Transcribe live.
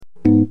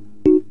Hey,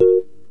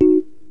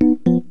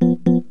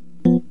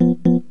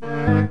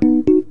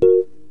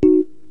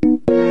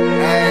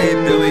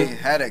 Billy,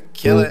 had to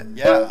kill it.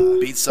 Yeah.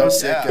 Beat so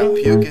sick I'm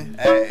puking.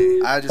 Hey,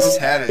 I just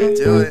had to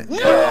do it.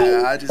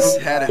 Yeah, I just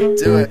had to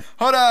do it.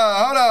 Hold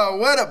on,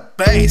 what a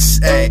bass.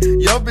 Hey,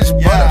 yo, bitch,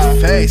 what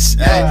a face.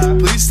 Hey,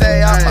 please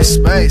stay out my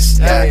space.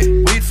 Hey,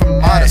 weed from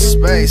outer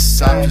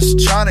space. I'm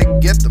just trying to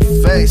get the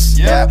face.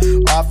 Yeah,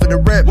 off of the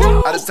rip.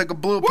 I just took a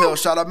blue pill.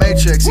 Shout out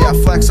Matrix. Yeah,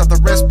 flex off the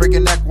wrist, break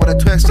your neck with a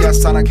twist. Yeah,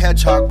 Sonic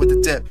Hedgehog with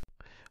the dip.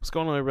 What's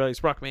going on, everybody?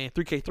 It's Rockman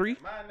 3K3.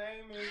 My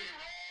name is.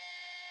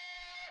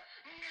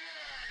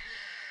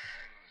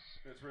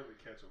 It's really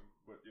catch 'em,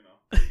 but you know,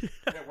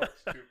 that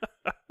works too.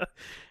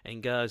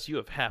 And guys, you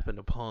have happened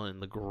upon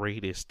the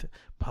greatest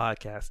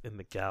podcast in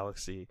the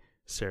galaxy,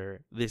 sir.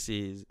 This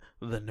is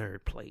the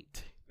Nerd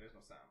Plate. There's no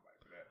soundbite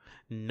for that.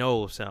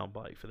 No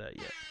soundbite for that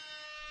yet.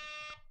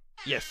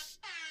 Yes.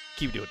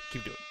 Keep doing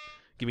it.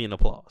 Give me an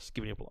applause.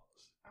 I don't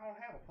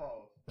have a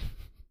pause.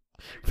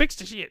 Fix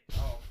the shit.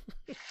 Oh.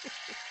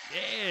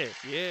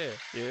 Yeah.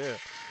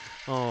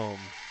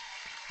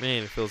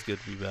 Man, it feels good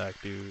to be back,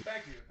 dude.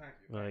 Thank you.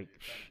 Like,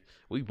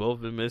 we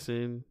both been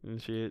missing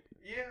and shit.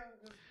 Yeah.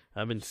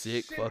 I've been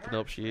sick, fucking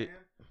up shit. Man.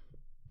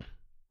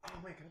 Oh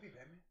man, can I be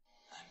Batman?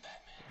 I'm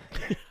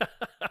Batman.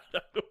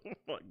 Oh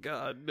my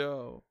god,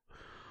 no.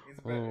 It's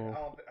better.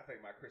 Oh. I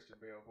think my Christian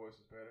Bale voice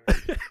is better.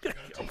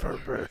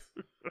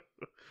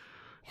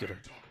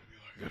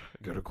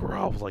 Gotta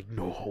growl like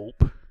no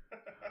hope.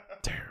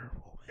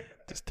 Terrible, man.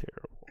 Just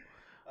terrible.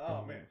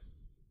 Oh man.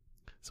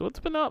 So what's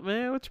been up,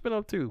 man? What you been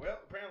up to? Well,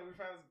 apparently we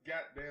found this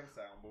goddamn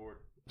soundboard.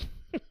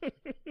 And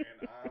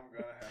I'm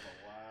gonna have a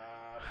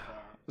lot of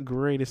fun.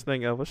 Greatest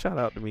thing ever. Shout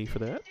out to me for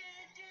that.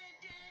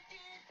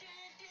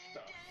 The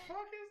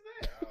fuck is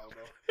that? I don't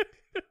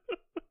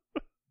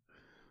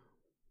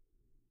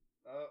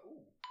know.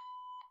 Ooh.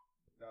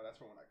 No, that's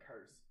for when I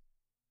curse.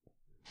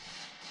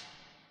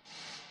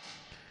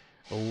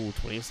 Oh,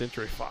 20th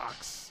Century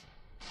Fox.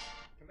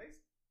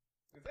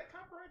 Is that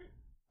copyrighted?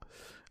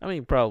 I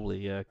mean, probably,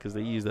 yeah, because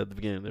they use that at the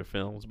beginning of their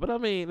films. But I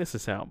mean, it's a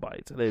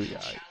soundbite, so they be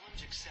alright.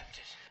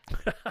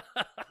 Like I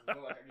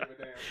give a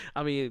damn.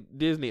 I mean,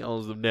 Disney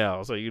owns them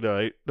now, so you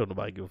know, don't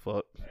nobody give a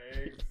fuck.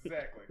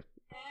 Exactly.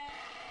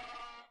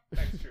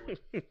 Thanks, Chewie.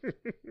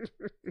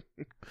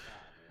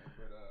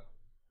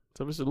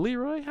 So, Mr.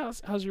 Leroy,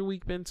 how's your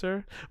week been,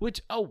 sir?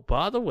 Which, oh,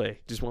 by the way,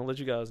 just want to let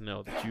you guys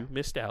know that you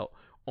missed out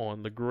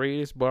on the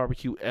greatest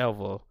barbecue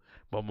ever.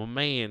 But my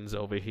man's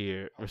over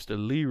here, Mr.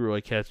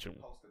 Leroy Ketchum.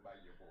 Hosted by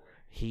your boy.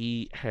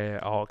 He had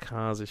all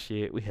kinds of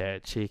shit. We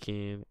had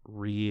chicken,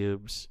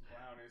 ribs,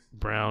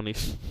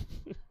 brownies,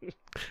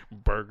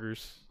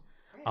 burgers,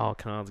 all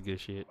kinds of good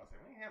shit.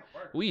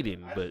 We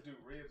didn't, but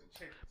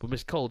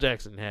Mr. Cole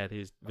Jackson had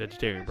his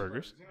vegetarian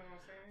burgers. You know what I'm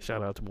saying?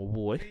 Shout out to my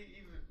boy. See,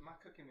 even my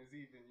cooking is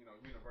even,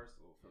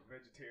 universal for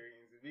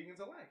vegetarians and vegans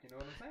alike. You know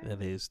what I'm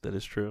saying? That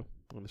is true.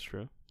 That is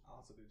true. I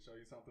also didn't show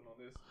you something on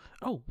this.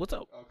 Oh, what's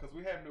up? Because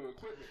we have new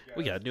equipment, guys.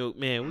 We got new,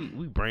 man.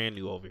 We brand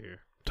new over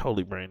here.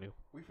 Totally brand new.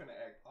 We finna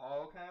act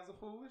all kinds of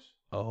foolish.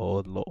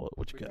 Oh Lord,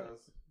 what you got?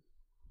 Because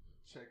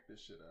check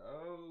this shit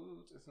out.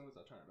 As soon as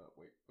I turn it up,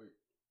 wait.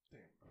 Damn,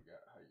 I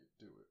forgot how you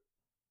do it.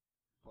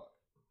 Fuck.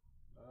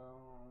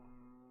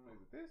 Is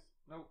it this?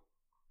 Nope.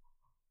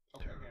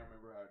 Okay, I can't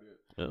remember how I did.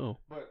 Oh.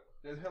 But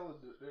there's hella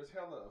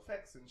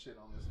effects and shit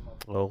on this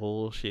motherfucker.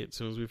 Oh shit! As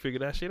soon as we figure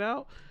that shit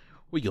out,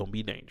 we gonna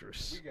be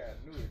dangerous. We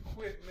got new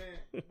equipment.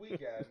 We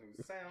got new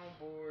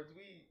soundboards.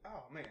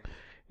 Oh man.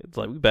 It's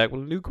like we back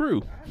with a new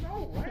crew. I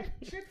know, right?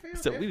 Shit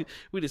feels So different.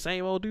 we the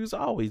same old dudes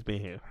always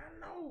been here. I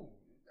know.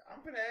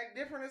 I'm gonna act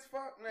different as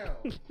fuck now.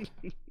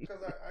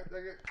 Because I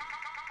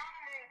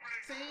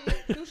see,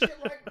 do shit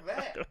like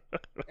that,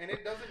 and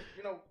it doesn't,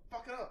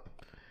 fuck it up.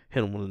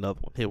 Hit him with another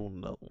one.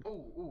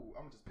 Ooh,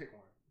 I'm gonna just pick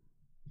one.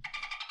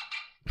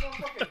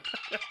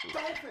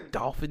 Motherfucking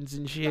Dolphins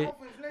and shit.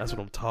 Dolphins, nigga. That's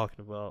what I'm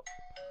talking about.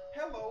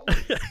 Hello,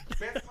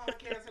 best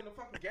podcast in the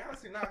fucking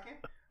galaxy knocking.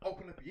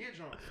 Open up your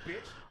eardrums,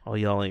 bitch. Oh,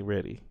 y'all ain't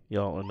ready.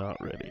 Y'all are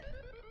not ready.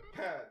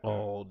 God,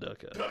 Oh,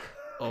 duck out.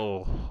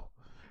 Oh,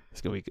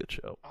 it's gonna be a good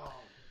show.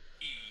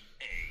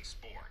 EA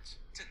Sports.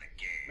 It's in the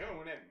game. remember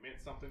when that meant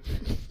something to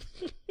you?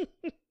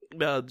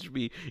 Now it should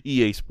be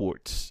EA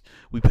Sports.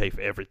 We pay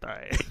for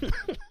everything.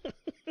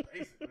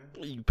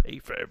 Basically. You pay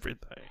for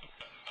everything.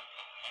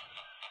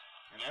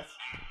 And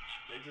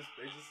they just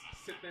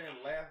sit there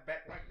and laugh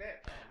back like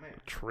that. Oh man.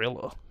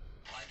 Trilla.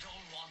 I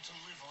don't want to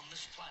live on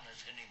this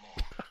planet anymore.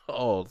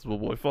 Oh, it's my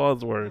boy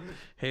Farnsworth.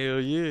 Hell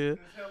yeah.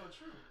 It's hella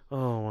true.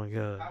 Oh my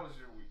god. How was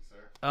your week, sir?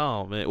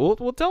 Oh man.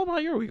 Well, tell them how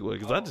your week was,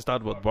 because I just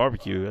talked about the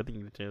barbecue. I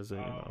didn't get a chance to,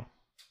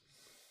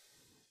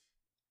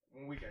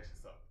 One week actually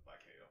sucked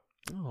like hell.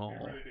 Oh. It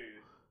really did.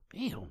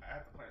 Damn. I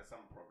have to plan a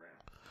summer program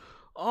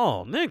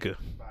Oh, nigga.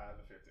 by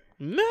the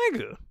 15th.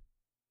 Nigga.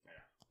 Yeah.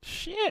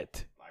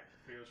 Shit. Like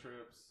field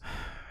trips,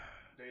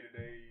 day to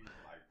day,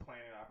 like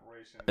planning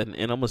operations.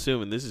 And I'm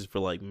assuming this is for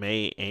like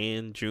May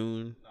and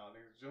June. No,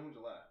 niggas, June,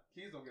 July.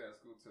 Kids don't get out of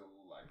school till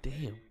like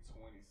Damn. May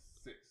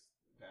 26th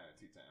down in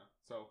T-Town.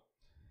 So,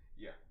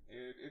 yeah.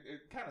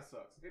 It kind of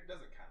sucks. It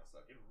doesn't kind of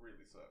suck. It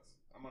really sucks.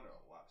 I'm under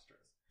a lot of stress.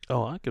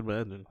 Oh, I can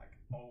imagine. Like,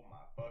 oh my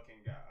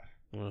fucking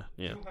god.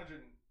 Yeah.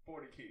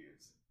 240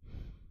 kids.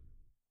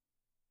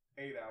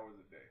 8 hours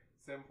a day.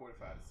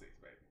 7:45 to 6,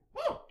 baby.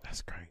 Woo!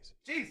 That's crazy.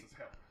 Jesus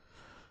help.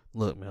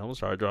 Look, man, I'm gonna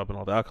start dropping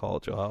all the alcohol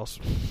at your house.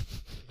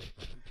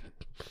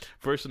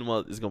 First of the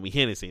month is gonna be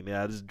Hennessy.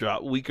 Now I just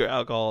drop weaker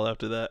alcohol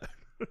after that.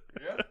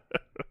 Yeah.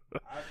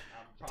 I'm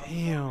probably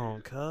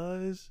Damn,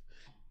 cuz.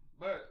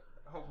 But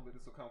hopefully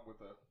this will come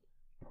with a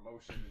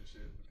promotion and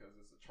shit because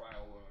it's a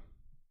trial run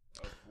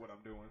of what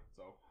I'm doing.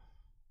 So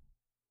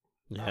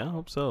Yeah, I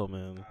hope so,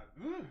 man.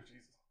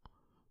 Jesus.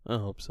 I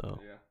hope so.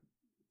 Yeah.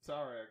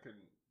 Sorry I couldn't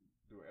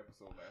do an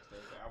episode last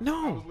Thursday. I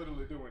No. was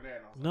literally doing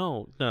that. And I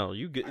was No,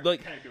 you get I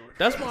like can't do it.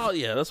 that's why.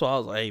 Yeah, that's why I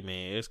was like, hey,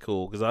 man, it's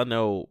cool because I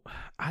know.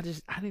 I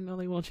didn't know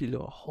they want you to do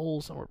a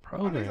whole summer I'm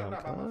program.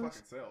 not by my Cuz.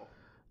 fucking self.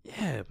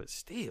 Yeah, but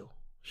still,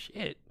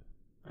 shit,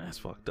 that's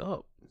fucked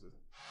up.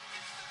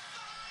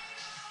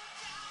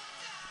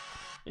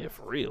 Yeah,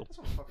 for real. That's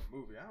a fucking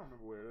movie. I don't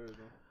remember where it is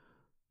though.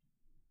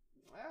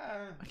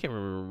 I can't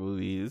remember the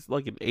movie. It's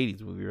like an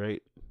 '80s movie,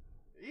 right?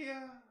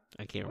 Yeah.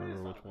 I can't Where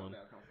remember does which Final one.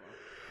 Countdown come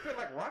from? Feel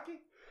like Rocky?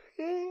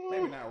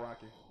 Maybe not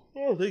Rocky. I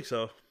don't think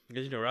so.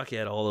 Because you know Rocky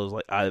had all those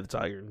like Eye of the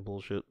Tiger and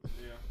bullshit.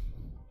 Yeah.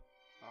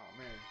 Oh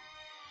man.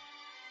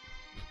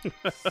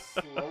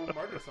 Slow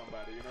murder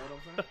somebody. You know what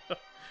I'm saying?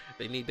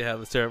 They need to have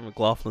the Sarah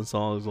McLachlan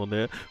songs on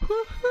there.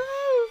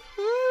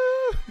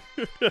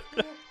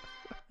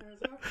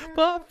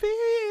 Puppy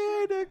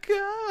in the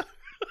car.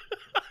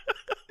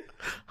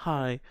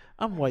 Hi,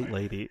 I'm White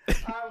Lady.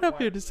 I'm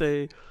here to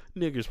say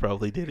niggers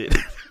probably did it.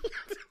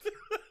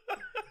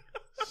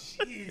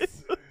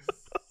 Jesus.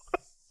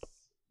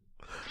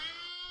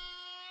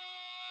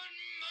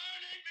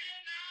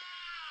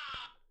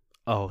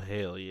 Oh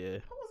hell yeah!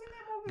 Who was in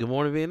that movie? Good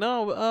Morning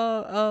Vietnam.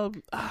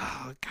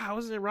 God,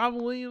 was it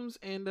Robin Williams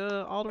and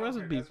all the rest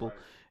of the that's people right.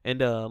 and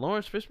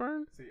Lawrence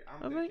Fishburne? See,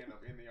 I I'm think- thinking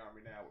of In the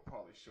Army Now with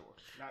Pauly Shore.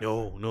 Not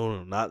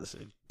No, not the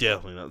same.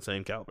 Definitely not the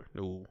same caliber.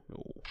 No.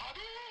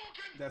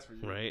 That's for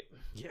you. Right?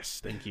 Yes,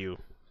 thank you.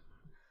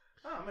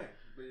 Oh man,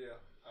 but yeah,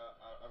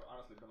 I've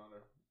honestly been under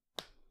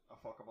a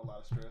fuck of a lot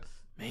of stress.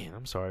 Man,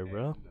 I'm sorry,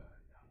 bro. And,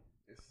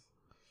 it's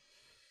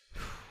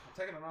I'm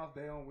taking an off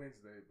day on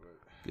Wednesday,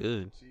 but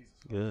Good. Jesus,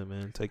 Good,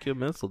 man. Take your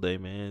mental day,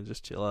 man.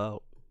 Just chill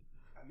out.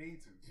 I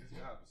need to. This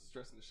job is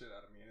stressing the shit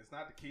out of me, and it's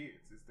not the kids;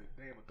 it's the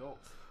damn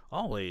adults.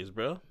 Always,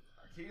 bro.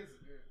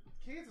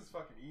 Kids is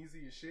fucking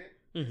easy as shit.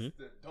 Mhm. It's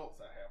the adults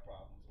I have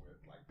problems with,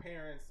 like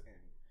parents and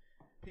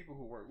people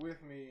who work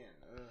with me,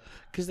 and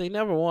Because they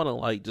never want to,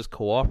 like, just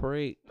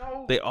cooperate.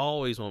 no, They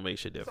always want to make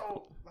shit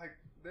difficult. So like,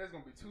 there's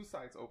gonna be 2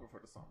 sites open for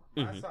the summer: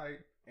 my Mhm. site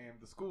and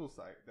the school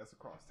site that's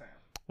across town.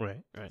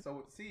 Right. So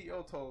what the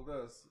CEO told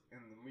us in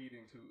the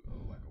meeting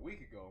like a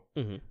week ago,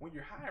 Mm-hmm. when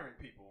you're hiring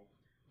people,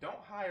 don't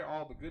hire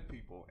all the good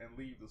people and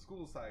leave the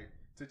school site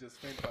to just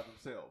fend by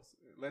themselves.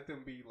 Let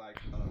them be like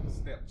a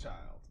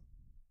stepchild.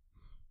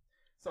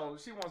 So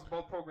she wants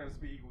both programs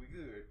to be equally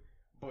good,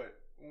 but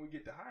when we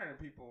get to hiring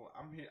people,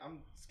 I'm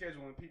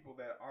scheduling people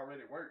that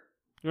already work.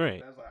 Right.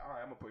 And I was like, all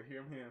right, I'm gonna put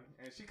him,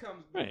 and she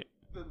comes. Right.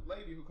 The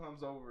lady who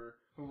comes over,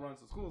 who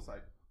runs the school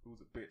site, who's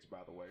a bitch by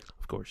the way,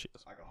 Of course she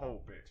is. like a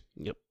whole bitch.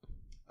 Yep.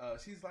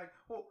 She's like,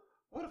 well,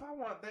 what if I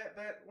want that?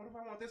 What if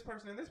I want this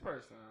person and this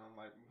person? And I'm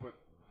like, but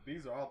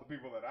these are all the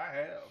people that I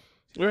have.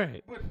 She's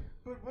Right. like,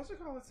 but what's it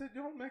called? It said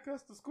you don't make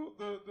us the school,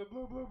 the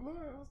blah blah blah.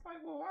 I was like,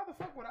 well, why the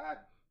fuck would I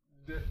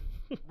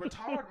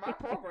retard my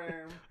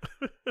program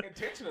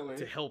intentionally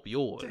To help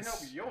yours. to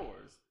help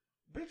yours?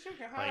 Bitch, you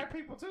can hire Like,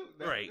 people too.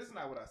 right. This is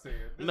not what I said.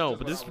 This No, is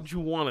but just this is I what was- you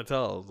want to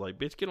tell us. Like,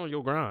 bitch, get on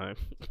your grind.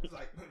 It's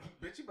like,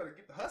 bitch, you better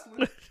get the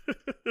hustling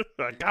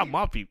I got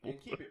my people. and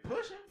keep it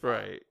pushing.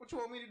 Right. What you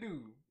want me to do?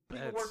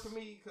 People That's- work for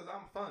me because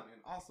I'm fun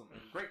and awesome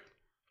and great.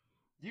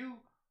 You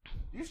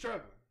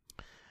struggling.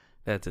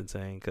 That's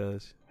insane,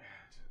 cuz.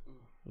 Ooh,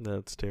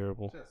 That's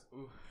terrible.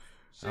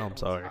 just shit I'm on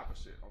sorry. Top of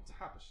shit. On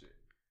top of shit.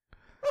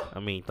 I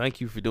mean, thank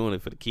you for doing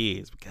it for the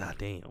kids, but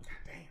goddamn. God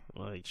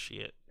damn. Like,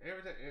 shit.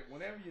 Every day,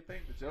 whenever you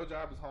think that your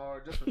job is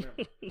hard, just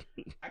remember,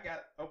 I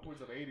got upwards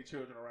of 80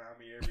 children around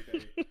me every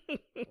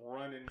day,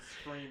 running,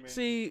 screaming.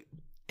 See,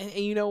 and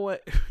you know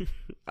what?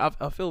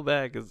 I feel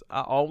bad because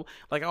I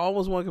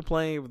almost want to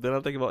complain, but then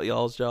I'm thinking about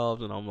y'all's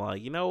jobs, and I'm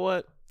like, you know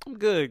what? I'm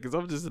good because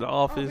I'm just in the I don't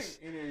office.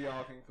 think any of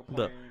y'all can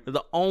complain.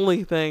 The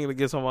only thing that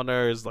gets on my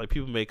nerves is like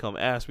people may come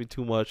ask me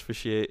too much for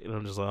shit, and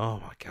I'm just like, oh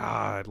my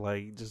god,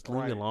 like just leave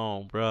me Right.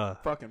 alone, bruh.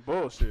 Fucking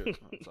bullshit.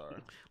 I'm sorry.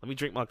 Let me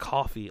drink my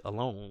coffee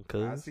alone, I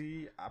cuz.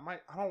 see. I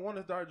don't want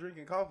to start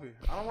drinking coffee.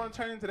 I don't want to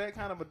turn into that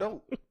kind of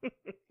adult.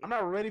 I'm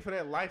not ready for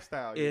that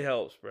lifestyle. It yet.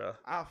 helps, bruh.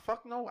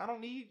 Fuck no. I don't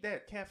need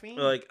that caffeine.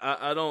 Like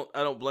I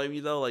don't blame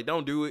you though. Like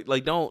don't do it.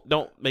 Like don't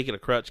make it a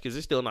crutch because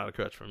it's still not a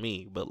crutch for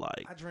me. But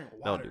like I drink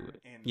don't water do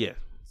it. and Yeah,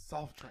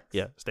 soft drinks.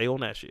 yeah. Stay on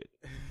that shit.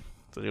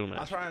 Stay on I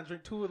that. try and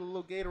drink 2 of the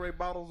little Gatorade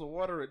bottles of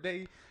water a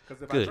day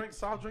because if I Good. drink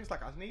soft drinks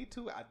like I need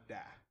to, I die.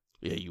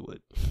 Yeah, you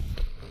would.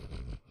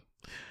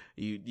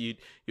 You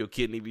your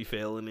kidney be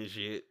failing and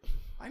shit.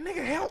 Like,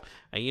 nigga, help.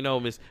 And you know,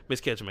 Miss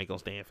Ketchum ain't gonna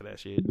stand for that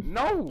shit.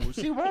 No,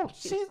 she won't.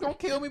 She's gonna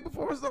kill me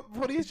before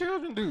these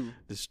children do.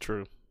 This is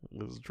true.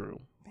 This is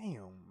true.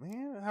 Damn,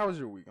 man. How was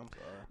your week? I'm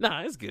sorry.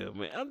 Nah, it's good,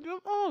 man.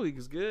 All week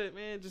is good,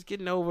 man. Just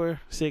getting over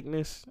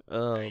sickness.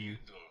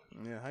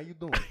 Yeah, how you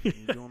doing? You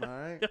doing all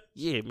right?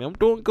 Yeah, man. I'm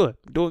doing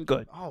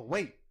good. Oh,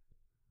 wait,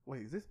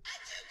 is this?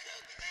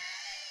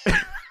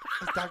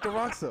 It's Dr.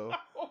 Roxo.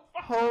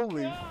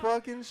 Holy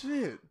fucking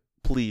shit.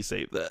 Please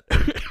save that.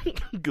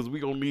 Because we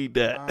gonna need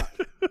that.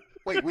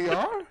 Wait, we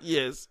are?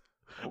 Yes.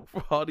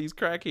 For all these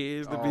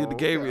crackheads to be in the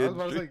game I was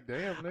about to industry.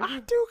 say, damn, nigga. I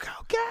do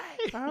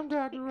cocaine. I'm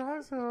Dr.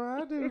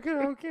 Roxo. I do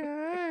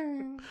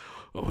cocaine.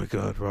 Oh my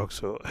God,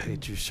 Roxo, I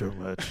hate you so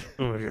much.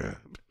 Oh my God.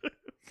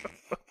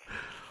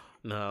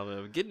 No,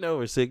 man, getting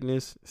over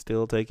sickness,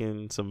 still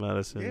taking some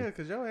medicine. Yeah,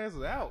 because your ass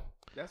was out.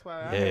 That's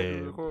why I had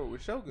to record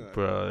with Shogun.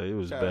 Bro, it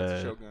was Shout bad. out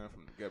to Shogun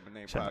from the Government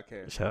Name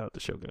Podcast. Shout out to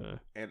Shogun.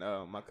 And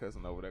my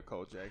cousin over there,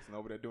 Cole Jackson,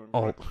 over there doing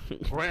Oh.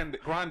 grande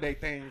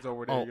things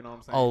over there, you know what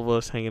I'm saying? All of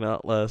us hanging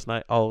out last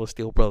night, all of us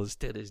still brothers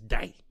to this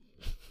day.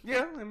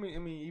 Yeah, I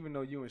mean, even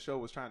though you and Show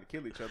was trying to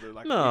kill each other,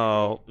 like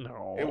No,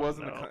 it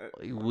wasn't.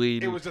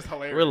 It was just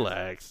hilarious.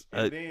 Relax.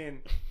 And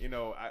then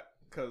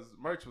because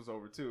Merch was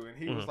over too, and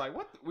he was like,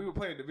 "What?" We were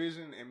playing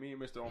Division, and me and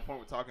Mr. On Point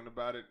were talking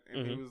about it,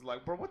 and he was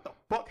like, "Bro, what the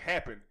fuck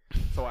happened?"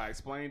 So I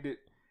explained it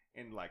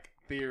in like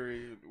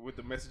theory with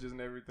the messages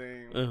and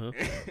everything.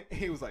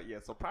 He was like, "Yeah,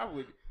 so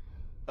probably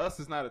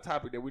us is not a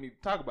topic that we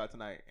need to talk about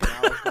tonight." And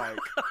I was like,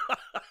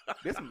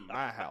 "This is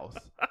my house.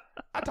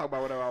 I talk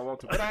about whatever I want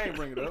to, but I ain't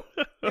bring it up.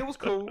 It was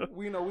cool.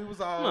 We was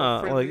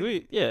all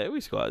friendly.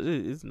 we squad.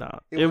 It's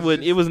not. It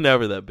was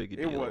never that big a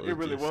deal. It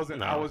really just, wasn't.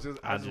 No,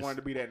 I just wanted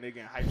to be that nigga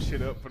and hype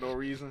shit up for no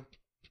reason.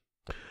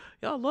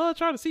 Y'all love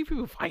trying to see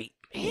people fight.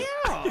 Yeah,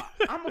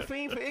 I'm a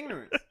fiend for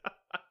ignorance.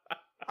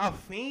 A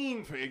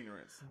fiend for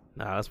ignorance.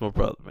 Nah, that's my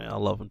brother, man. I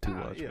love him too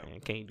much, man.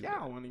 Can't do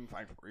Y'all wouldn't even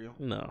fight for real.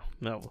 No.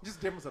 Just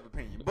difference of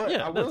opinion. But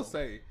Yeah, I will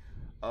say,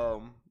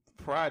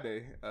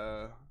 Friday,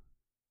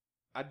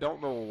 I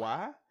don't know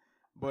why,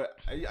 but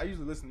I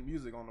usually listen to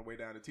music on the way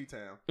down to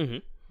T-Town. Mm-hmm.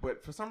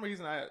 But for some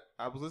reason, I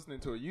was listening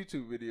to a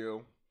YouTube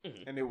video,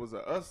 and it was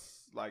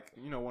us, like,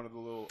 one of the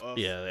little us.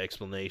 Yeah, the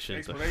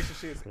explanations. Explanation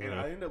shits, and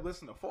I ended up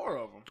listening to 4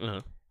 of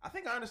them. I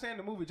think I understand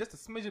the movie just a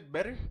smidget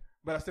better,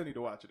 but I still need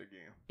to watch it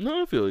again.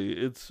 No, I feel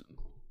you.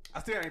 I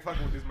still ain't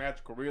fucking with this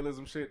magical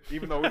realism shit,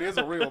 even though it is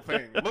a real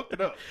thing. Looked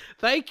it up.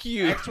 Thank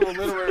you. Actual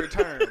literary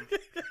term.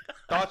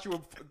 Thought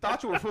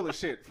you were full of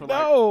shit for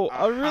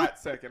hot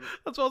second.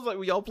 That's why I was like,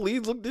 will y'all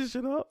please look this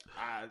shit up?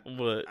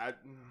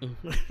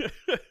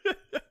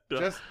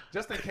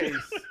 Just in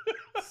case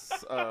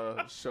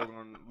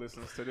Shogun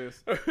listens to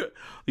this.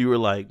 You were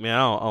like, man,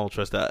 I don't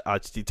trust that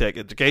IHT Tech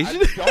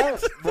education. I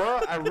don't, bro.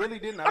 I really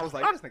didn't. I was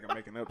like, this nigga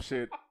making up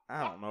shit.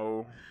 I don't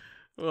know.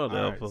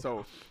 Whatever. Right,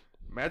 so,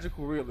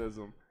 magical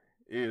realism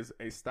is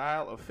a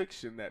style of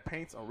fiction that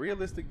paints a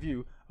realistic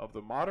view of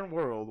the modern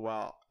world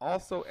while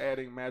also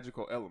adding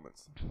magical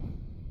elements.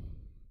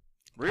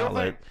 Real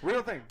thing.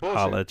 Bullshit.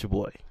 I'll let your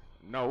boy.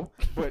 No,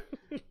 but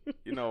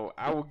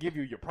I will give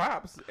you your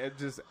props. It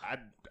just I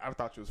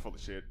thought you was full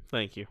of shit.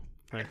 Thank you.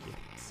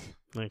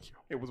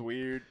 It was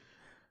weird.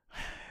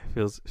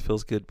 Feels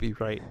good to be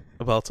right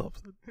about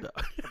something.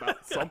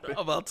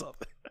 About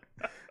something.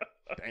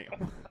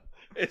 Damn.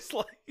 It's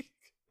like,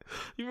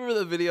 you remember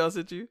that video I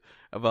sent you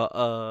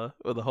about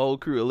with the whole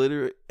crew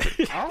illiterate?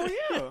 Oh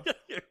yeah.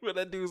 When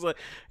that dude's like,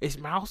 "It's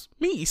mouse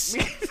meese."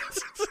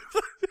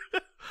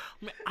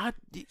 Man,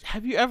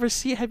 have you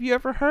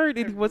ever heard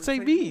anyone say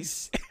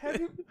meese?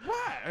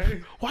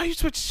 Why? Why you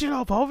switch shit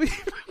up, homie?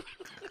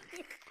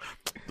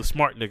 The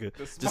smart nigga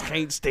just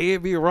can't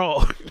stand being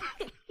wrong.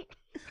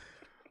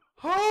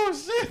 Oh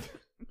shit!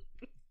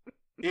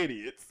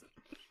 Idiots.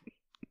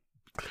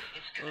 It's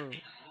gonna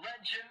be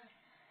legend.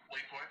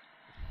 Wait for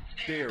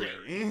it.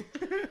 Dairy.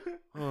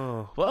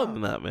 Well, other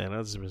than that, man,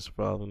 I just been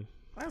surviving.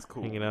 That's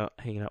cool. Hanging out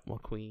with my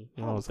queen.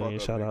 You know what I'm saying?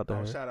 Shout out to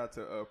her. Shout out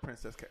to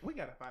Princess K. We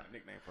gotta find a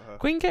nickname for her.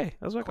 Queen K.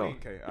 That's what I call her.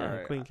 Queen K. Yeah, All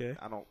right. Queen K.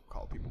 I don't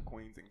call people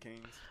queens and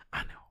kings.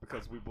 I know.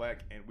 Because we black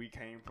and we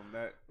came from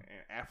that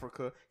in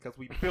Africa. Because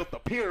we built the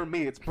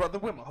pyramids, brother.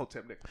 Where my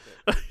Hotep nigga?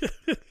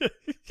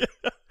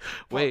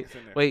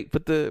 Wait.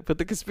 Put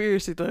the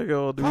conspiracy thing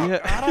on.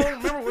 I don't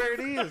remember where it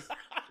is.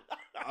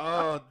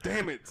 Oh,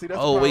 damn it. See,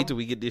 that's wait till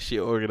we get this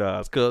shit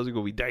organized, cuz we're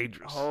going to be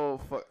dangerous. Oh,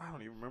 fuck. I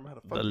don't even remember how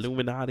to fuck the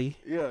Illuminati.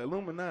 Yeah,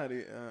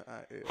 Illuminati.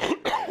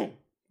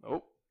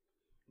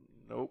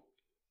 Nope.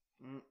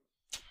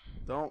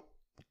 Don't.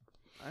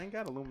 I ain't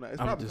got Illuminati.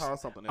 It's probably called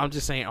something else. I'm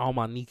just saying all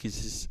my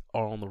niggas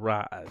are on the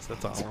rise.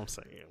 That's all I'm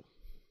saying.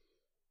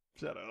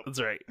 Shut up.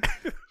 That's right.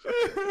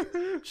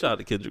 Shout out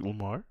to Kendrick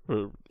Lamar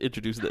for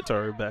introducing that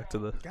term back to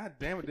the... God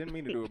damn it. Didn't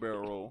mean to do a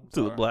barrel roll.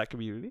 To the black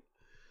community.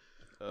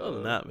 Other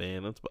than that,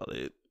 man, that's about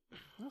it.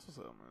 That's what's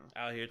up, man.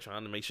 Out here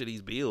trying to make sure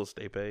these bills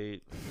stay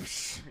paid.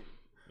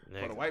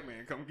 For the white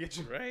man come get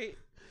you. Right?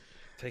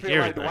 Take feel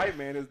care like the white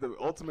man is the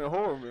ultimate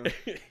horror man.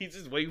 He's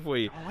just waiting for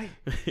you. Oh, wait.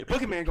 The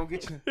boogeyman gonna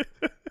get you.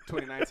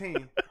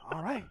 2019.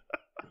 All right.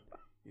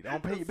 You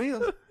don't pay your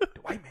bills,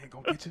 the white man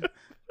gonna get you.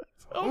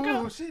 Oh,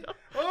 God. shit!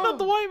 Not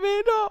the white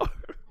man, no.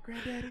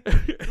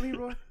 Granddaddy,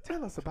 Leroy,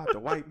 tell us about the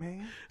white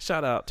man.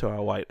 Shout out to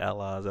our white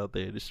allies out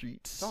there in the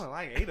streets. It's only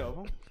like 8 of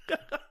them.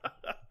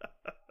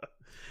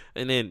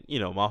 And then,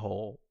 my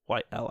whole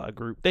white ally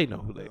group, they know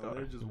who they are.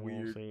 They're just You know what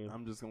weird. saying?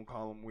 I'm just gonna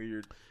call them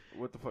weird.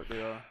 What the fuck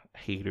they are?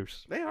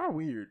 Haters. They are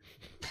weird.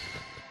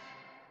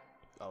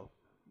 Oh,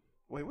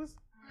 wait, what's?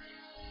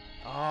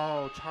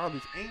 Oh,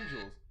 Charlie's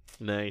Angels.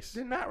 Nice.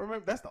 Did not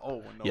remember. That's the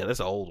old one, though. Yeah, that's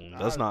the old one.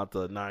 That's not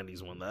the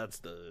 90s one. That's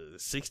the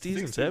 60s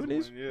and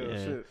 70s. One. Yeah,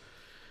 shit.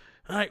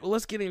 All right, well,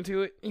 let's get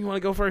into it. You want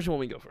to go first or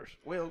want me to go first?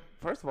 Well,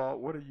 first of all,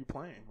 what are you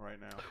playing right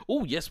now?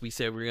 Oh, yes, we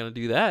said we were going to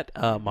do that.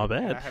 My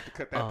bad. And I have to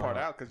cut that part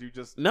out because you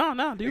just No,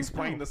 dude.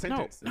 explain the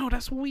sentence. No,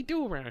 that's what we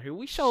do around here.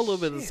 We show a little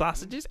bit of the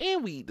sausages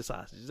and we eat the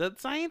sausages at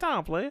the same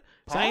time, player.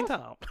 Same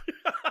time.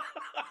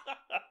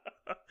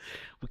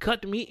 We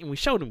cut the meat and we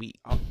show the meat.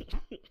 Oh.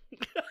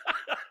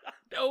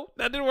 No,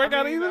 that didn't work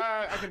out either.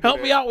 I can do Help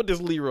that. me out with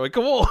this, Leroy.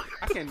 Come on.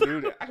 I can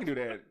do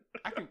that.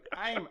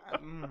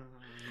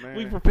 Man.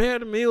 We prepare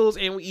the meals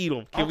and we eat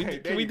them. Can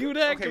Okay, we do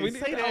that? Okay, Can we do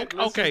say that? that.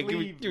 Let's Okay, just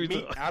leave give me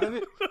meat out of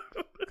it.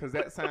 Because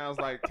that sounds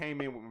like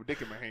came in with my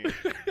dick in my hand.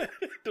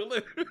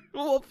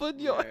 Well, put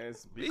your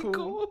Yes, be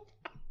cool.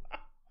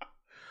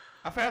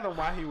 I fathom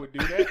why he would do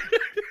that.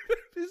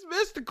 It's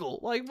mystical.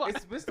 Like, why?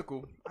 It's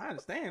mystical. I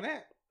understand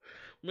that.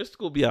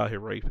 Mystical be out here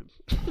raping.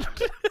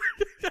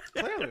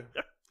 Clearly.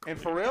 And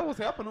Pharrell was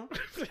helping him.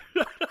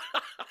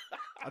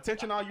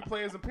 Attention all you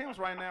players and pimps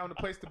right now in the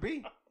place to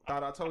be.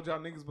 Thought I told y'all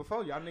niggas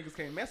before. Y'all niggas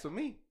can't mess with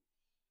me.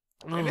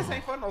 And this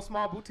ain't for no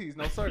small booties,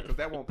 no sir, because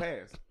that won't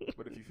pass.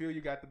 But if you feel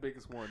you got the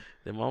biggest one.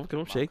 Then mom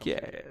come shake your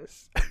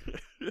ass.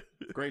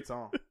 Great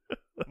song.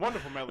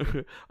 Wonderful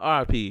melody.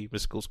 R.I.P.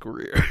 Mystical's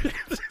career.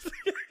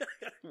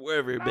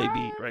 Wherever it may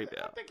be right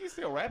now. I think he's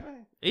still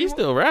rapping. He's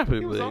still rapping,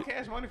 He was but on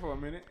Cash Money for a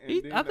minute.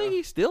 And then, I think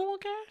he's still on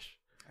Cash.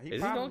 Is he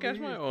probably on Cash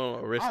Money or All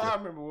arrested? I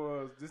remember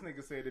was this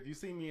nigga said, if you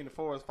see me in the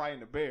forest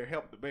fighting the bear,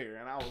 help the bear.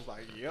 And I was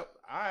like, yep,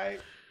 all right.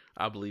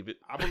 I believe it.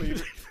 I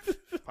believe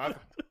it.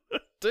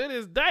 To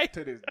this day.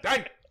 To this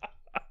day.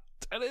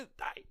 To this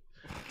day.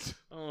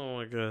 Oh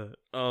my god.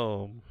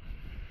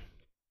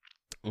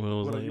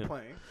 What are you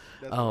playing?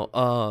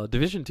 That's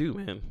Division 2,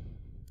 man.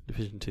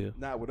 Division 2.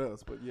 not with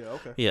us, but yeah,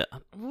 okay. Yeah.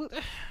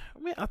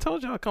 Man, I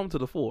told y'all I come to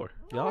the 4.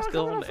 Y'all I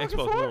still come on to the the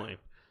fucking Xbox 4? One.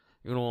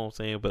 You know what I'm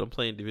saying? But I'm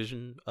playing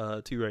Division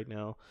 2 right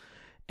now.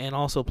 And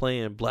also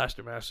playing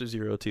Blaster Master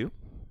 02.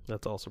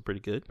 That's also pretty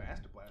good.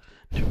 Blaster.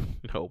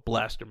 No,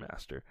 Blaster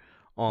Master.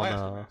 On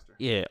Blaster Master.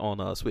 Yeah,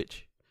 on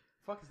Switch.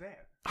 Fuck is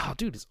that? Oh,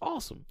 dude, it's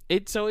awesome.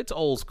 It's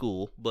old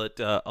school, but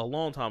a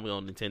long time ago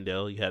on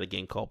Nintendo, you had a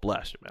game called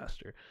Blaster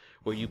Master,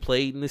 where you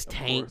played in this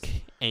tank course.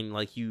 and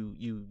like you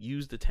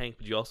used the tank,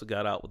 but you also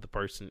got out with the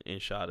person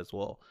and shot as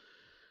well.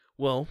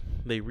 Well,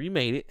 they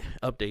remade it,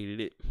 updated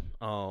it.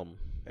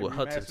 With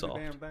Hudson remastered the Soft.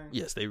 damn thing?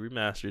 Yes, they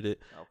remastered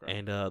it. Okay.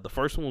 And the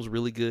first one was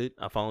really good.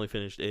 I finally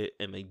finished it,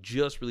 and they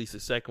just released the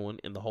second one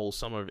in the whole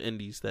summer of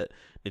indies that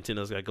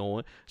Nintendo's got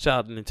going.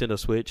 Shout out to Nintendo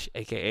Switch,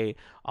 aka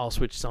All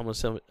Switch Summer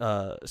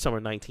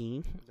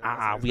 19. It's We not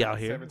out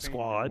here, 17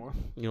 squad. anymore.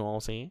 You know what I'm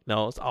saying?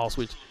 No, it's All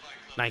Switch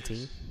 19.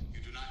 You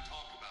do not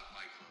talk about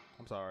Fight Club.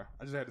 I'm sorry.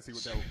 I just had to see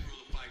what that was. Second rule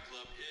of Fight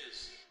Club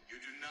is you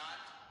do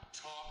not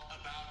talk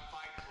about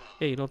Fight Club.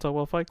 Yeah, you don't talk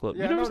about Fight Club.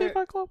 Yeah, You I never know seen that.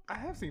 Fight Club? I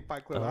have seen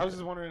Fight Club. Oh, I was okay.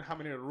 just wondering how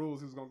many of the rules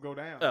he was going to go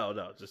down. Oh,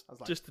 no, just I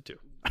was like- just the two.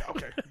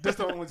 Okay. Just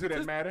the only two that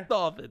Just matter. The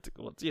authentic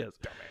ones, yes.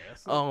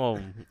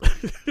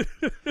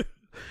 Dumbass.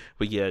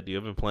 But yeah, dude,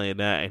 I've been playing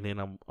that, and then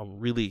I'm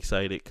really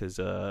excited because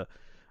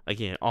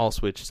again, All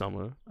Switch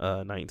Summer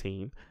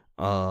 19.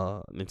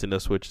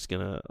 Nintendo Switch is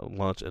gonna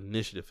launch an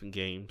initiative in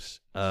games.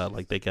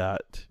 Like they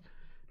got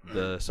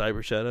the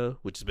Cyber Shadow,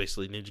 which is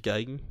basically Ninja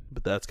Gaiden,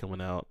 but that's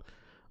coming out.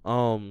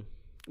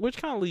 Which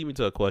kind of lead me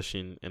to a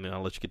question, and then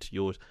I'll let you get to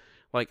yours.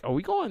 Like, are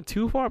we going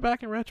too far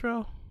back in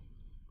retro?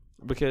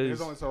 Because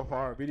There's only so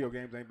far. Video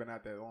games ain't been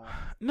out that long.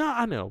 no,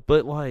 I know,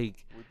 but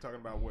like, We're talking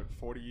about, what,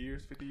 40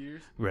 years, 50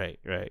 years? right.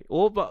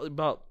 Well,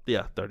 about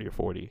 30 or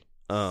 40.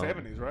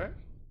 70s, right?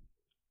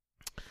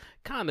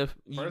 Kind of.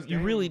 First You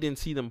really game. didn't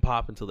see them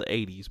pop until the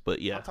 80s,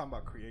 but yeah. I'm talking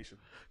about creation.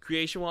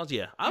 Creation wise,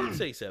 yeah, I would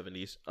say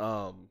 70s.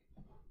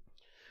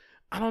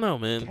 I don't know,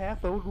 man.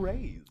 Cathode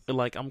rays.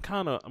 Like, I'm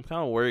kind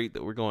of worried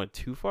that we're going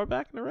too far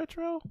back in the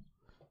retro,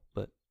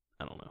 but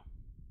I don't know.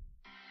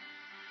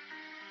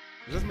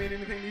 Does this mean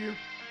anything to you?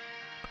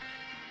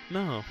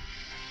 No.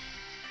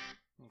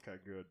 Okay,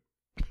 good.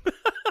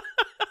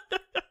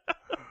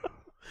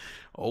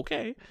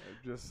 Okay.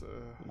 Just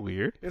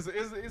Weird.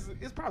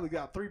 it's probably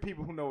got 3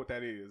 people who know what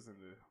that is, and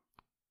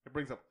it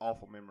brings up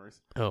awful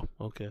memories. Oh,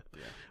 okay.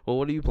 Yeah. Well,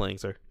 what are you playing,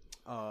 sir?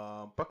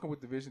 Bucking with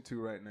Division 2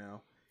 right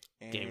now.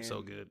 And Game's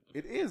so good.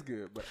 It is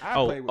good, but I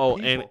Oh, play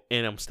with people.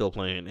 and I'm still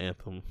playing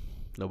Anthem.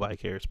 Nobody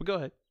cares. But go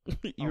ahead.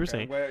 You were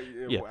saying. Well,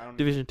 Yeah, well, I don't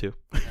Division 2.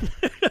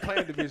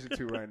 playing Division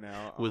 2 right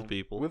now With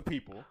people. With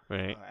people,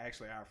 Right.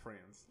 Actually, our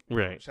friends.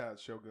 Right. Shout out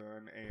to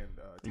Shogun and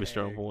Mr.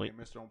 Tag On Point.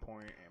 and Mr. On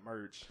Point and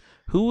Merch.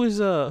 Who's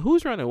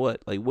running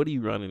what? Like, what are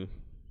you running?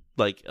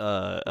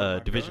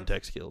 like division guns?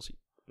 tech skills.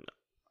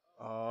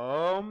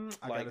 I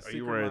Like, got a are you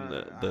secret wearing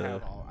mine.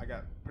 the- I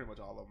got pretty much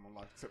all of them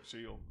unlocked except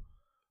shield.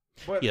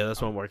 But Yeah,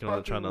 that's what I'm working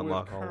on, trying to fucking with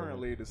unlock all of them.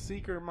 currently the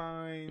seeker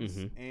mines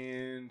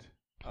and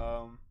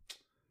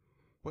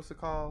what's it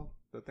called?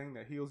 The thing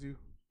that heals you.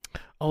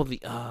 Oh, the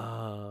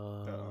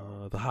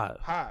hive.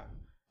 Hive.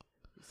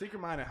 Seeker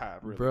mine and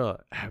hive. Really. Bruh,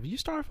 have you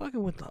started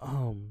fucking with the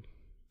And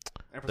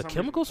for the some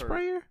chemical reason,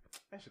 sprayer?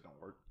 that shit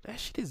don't work. That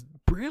shit is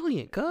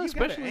brilliant, cuz. You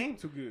Especially gotta aim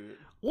too good.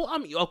 Well, I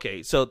mean,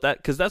 okay, so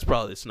because that's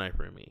probably the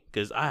sniper in me,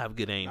 because I have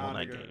good aim on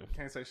that Nigga, game.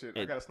 Can't say shit.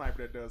 I got a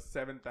sniper that does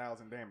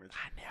 7,000 damage.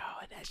 I know,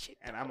 and that shit.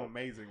 And I'm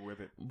amazing with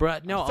it.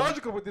 Bruh, no. I'm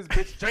surgical with this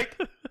bitch, Jake.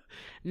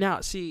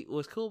 Now, see,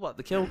 what's cool about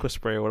the chemical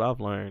sprayer, what I've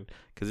learned,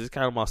 because it's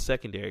kind of my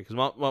secondary, because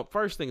my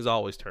first thing is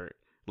always turret.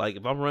 Like,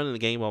 if I'm running the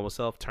game by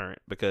myself, turret,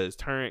 because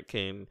turret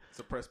can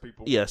suppress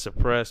people. Yeah,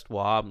 suppressed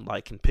while I'm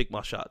like can pick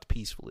my shots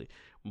peacefully.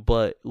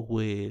 But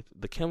with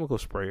the chemical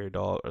sprayer,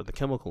 dog, or the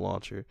chemical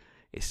launcher,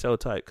 it's so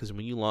tight because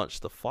when you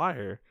launch the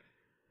fire,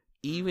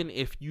 even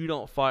if you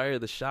don't fire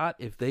the shot,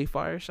 if they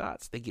fire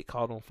shots, they get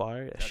caught on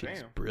fire. That shit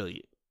is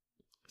brilliant.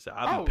 So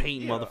I've been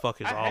painting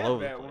motherfuckers all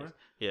over the place.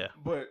 Yeah.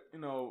 But,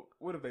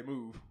 what if they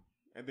move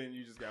and then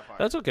you just got fired?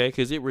 That's okay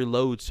because it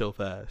reloads so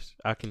fast.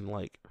 I can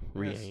like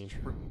re-aim.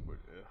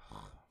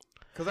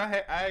 Because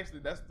that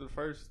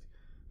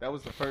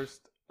was the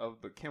first of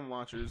the chem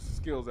launcher's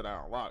skills that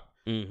I unlocked.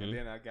 Mm-hmm. And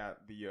then I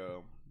got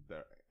the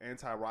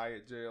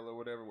anti-riot gel or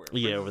whatever.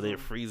 Where they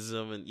freeze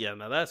them. And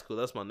now that's cool.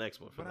 That's my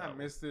next one. But I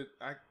missed it.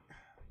 I'm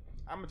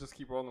going to just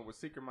keep rolling with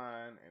Seeker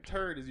Mine. And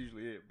Turret is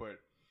usually it. But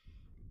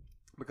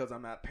because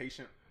I'm not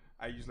patient,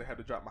 I usually have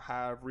to drop my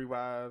hive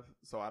revive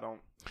so I don't.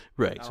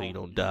 Right, so you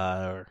don't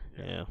die or,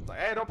 yeah. It's like,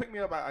 hey, don't pick me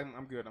up.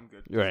 I'm good.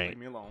 Just right. leave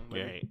me alone.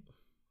 Right.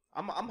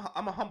 I'm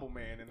a humble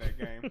man in that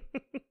game.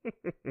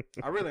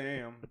 I really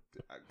am.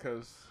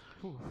 Because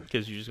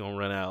you're just going to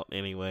run out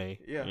anyway.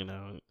 Yeah. I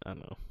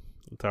know.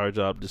 It's our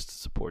job just to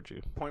support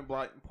you. Point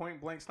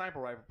blank sniper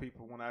rifle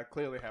people when I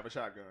clearly have a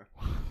shotgun.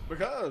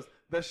 Because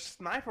the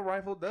sniper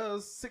rifle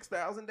does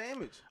 6,000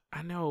 damage.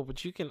 I know,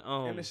 but you can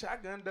and the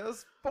shotgun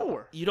does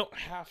 4. You don't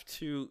have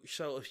to.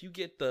 So if you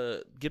get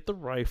the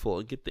rifle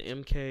and get the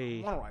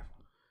MK, one rifle.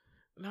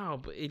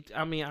 No, but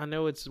I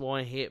know it's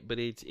one hit, but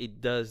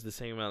it does the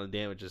same amount of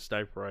damage as a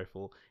sniper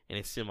rifle, and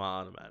it's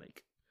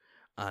semi-automatic.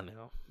 I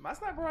know. My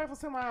sniper rifle's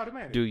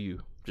semi-automatic. Do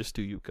you? Just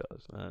do you,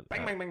 cuz.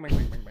 Bang, bang, bang, bang,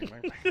 bang, bang,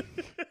 bang,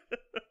 bang.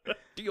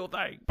 Do your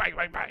thing. Bang,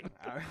 bang, bang.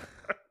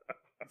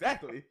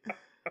 Exactly.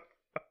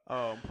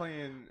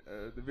 Playing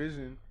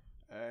Division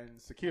and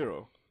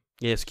Sekiro.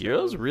 Yeah,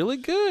 Sekiro's really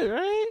good,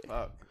 right?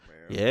 Fuck,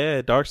 man.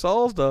 Yeah, Dark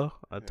Souls, though.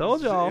 I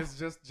told y'all. It's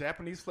just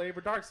Japanese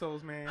flavored Dark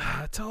Souls, man.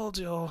 I told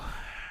y'all.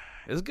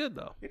 It's good,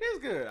 though. It is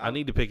good. I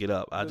need to pick it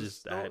up.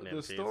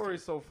 The story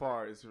so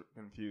far is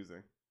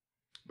confusing.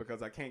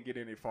 Because I can't get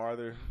any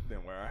farther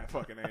than where I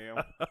fucking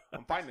am.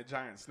 I'm fighting a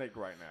giant snake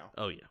right now.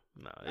 Oh, yeah.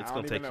 No, it's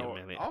going to take you a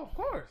minute. Oh, of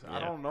course. Yeah. I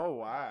don't know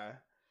why.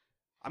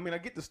 I mean, I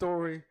get the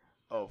story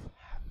of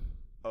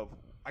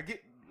I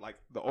get, like,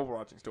 the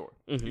overarching story.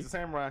 Mm-hmm. He's a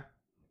samurai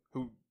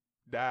who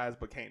dies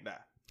but can't die.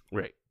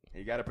 Right.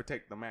 You got to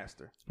protect the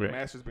master. Right. The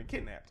master's been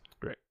kidnapped.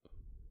 Right.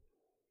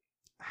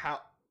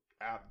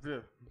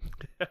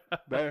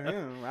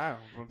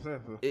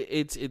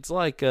 It's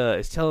like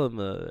it's telling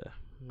the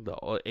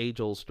age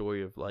old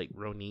story of like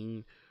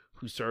Ronin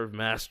who served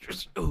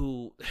masters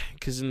who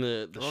because in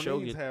the Ronins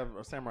Shogun have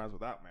samurais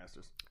without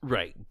masters,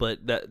 right?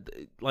 But that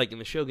like in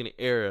the Shogun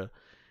era,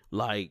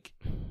 like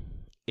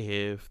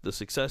if the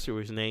successor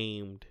was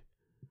named,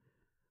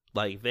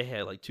 like they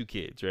had like 2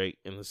 kids, right?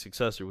 And the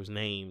successor was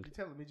named. You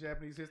telling me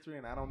Japanese history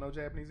and I don't know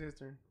Japanese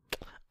history?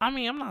 I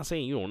mean, I'm not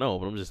saying you don't know,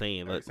 but I'm just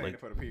saying like it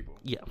for the people.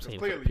 Yeah, I'm saying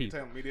clearly for the people.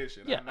 You're telling me this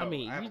shit. Yeah, I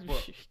mean,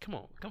 come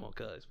on,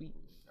 cuz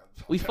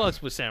we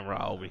fucks with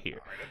samurai over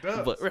here.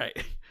 But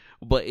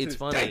but it's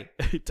funny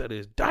to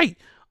this day.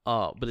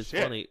 But it's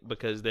funny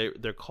because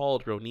they're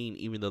called Ronin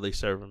even though they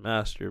serve a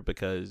master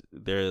because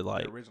they're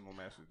like the original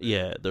master.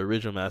 Yeah, the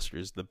original master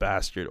is the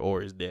bastard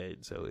or is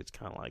dead. So it's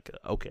kind of like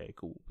okay,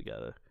 cool. We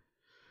gotta.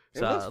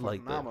 It looks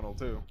phenomenal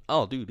too.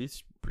 Oh, dude,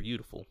 it's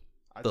beautiful.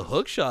 The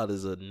hook shot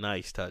is a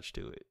nice touch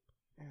to it.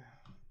 Yeah.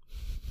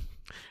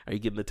 Are you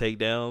getting the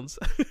takedowns?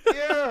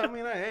 Yeah, I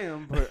mean I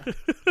am, but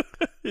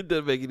it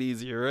does make it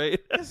easier, right?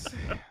 It's,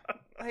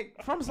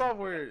 like From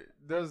Software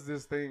does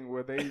this thing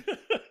where they.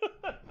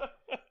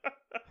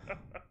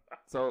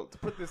 So to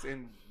put this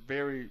in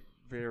very,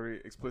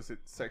 very explicit,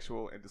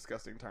 sexual, and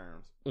disgusting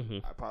terms,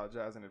 I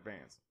apologize in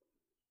advance.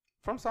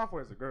 From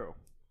Software is a girl,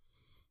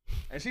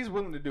 and she's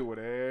willing to do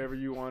whatever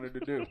you want her to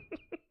do,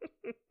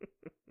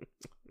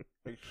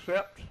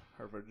 except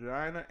her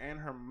vagina and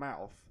her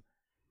mouth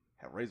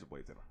have razor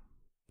blades in them.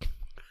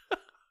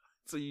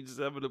 So you just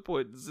have an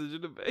important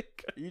decision to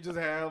make. You just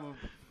have,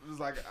 it's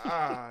like,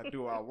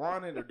 do I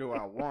want it or do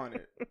I want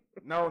it?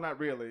 No, not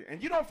really.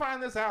 And you don't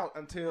find this out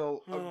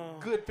until a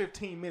good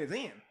 15 minutes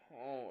in.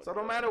 So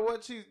no matter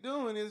what she's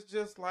doing, it's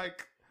just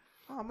like,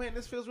 oh man,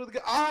 this feels really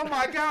good. Oh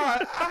my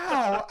God.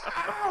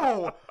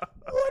 Ow.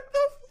 What the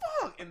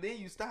fuck? And then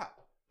you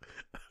stop.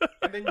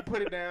 And then you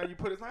put it down. You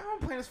put it like, I'm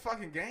playing this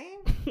fucking game.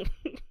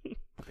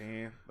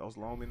 Damn, those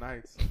lonely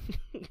nights.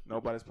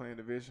 Nobody's playing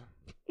Division.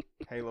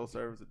 Halo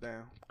servers are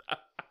down.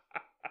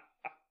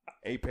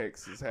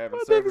 Apex is having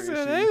server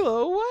issues.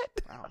 Halo,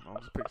 what? I don't know.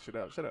 Just pick shit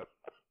up. Shut up.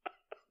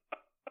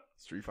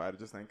 Street Fighter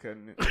just ain't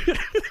cutting it. Hey,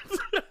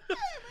 man,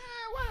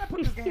 why did I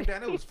put this game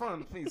down? It was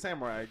fun playing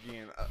Samurai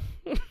again.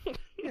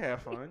 You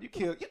have fun. You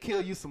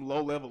kill you some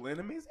low level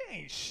enemies. It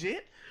ain't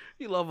shit.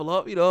 You level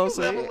up, you know what I'm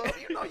saying? Level up,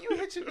 you know, you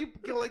get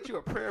you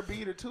a prayer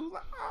bead or two.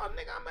 Like, oh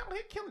nigga, I'm out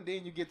here killing.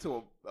 Then you get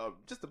to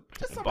just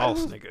somebody boss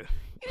who's, nigga.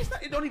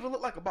 It don't even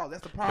look like a boss.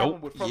 That's the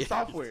problem with From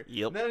Software.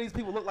 Yep. None of these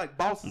people look like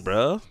bosses.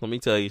 Bruh, let me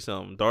tell you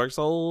something. Dark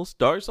Souls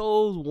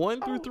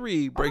 1 through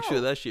 3, break sure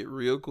that shit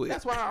real quick.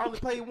 That's why I only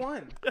played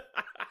 1.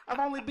 I've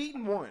only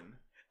beaten 1.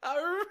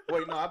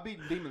 Wait, no, I've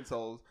beaten Demon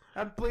Souls.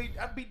 I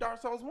beat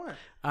Dark Souls 1.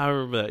 I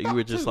remember that. You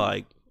were just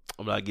like,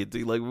 I'm not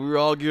getting to, like, we were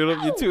all geared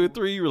up. You 2 and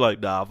 3. You were like,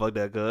 nah, fuck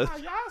that, cuz.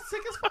 Y'all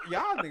sick as fuck.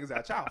 Y'all niggas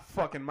out y'all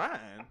fucking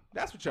mind.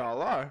 That's what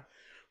y'all are.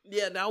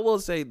 Yeah, now I will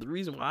say the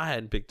reason why I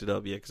hadn't picked it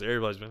up yet, because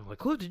everybody's been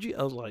like, what did you?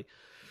 I was like,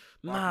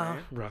 nah,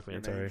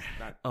 Rockman, sorry.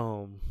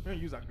 We don't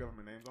use our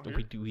government names on here.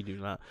 We do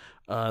not.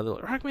 They're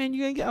like, Rockman,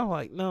 you ain't get. I'm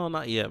like, no,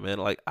 not yet, man.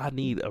 Like, I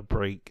need a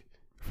break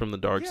from the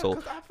Dark Souls.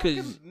 Because I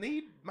fucking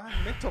need my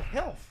mental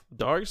health.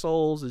 Dark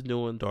Souls is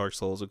doing Dark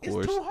Souls, of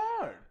course. It's too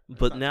hard.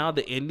 But now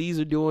the indies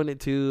are doing it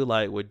too,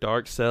 like with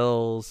Dark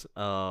Cells,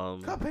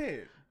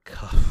 Cuphead,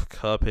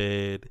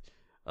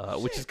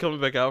 which is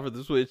coming back out for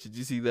the Switch. Did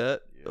you see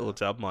that? Yeah.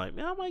 Which I'm like,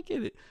 man, I might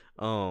get it.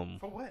 For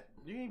what?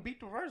 You ain't beat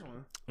the first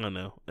one. I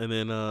know. And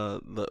then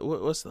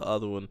what's the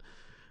other one?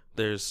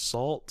 There's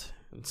Salt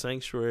and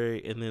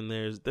Sanctuary, and then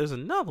there's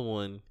another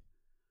one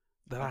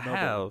that I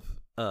have,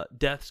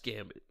 Death's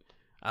Gambit.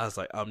 I was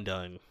like, I'm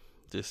done.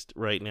 Just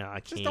right now, I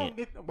can't. Just don't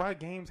get why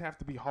games have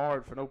to be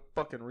hard for no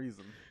fucking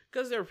reason.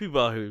 Because there are people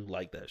out here who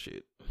like that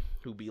shit.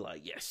 Who be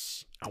like,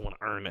 yes, I want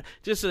to earn it.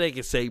 Just so they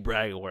can say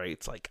brag where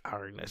it's like, I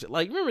earn that shit.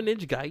 Like, remember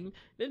Ninja Gaiden?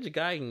 Ninja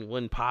Gaiden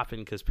wasn't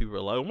popping because people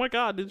were like, oh my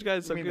god, Ninja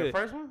Gaiden's so you mean good. The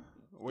first one?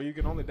 Where you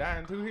can only die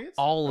in 2 hits?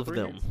 All of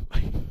them.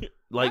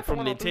 Like from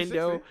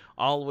Nintendo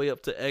all the way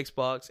up to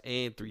Xbox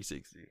and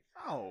 360.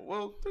 Oh,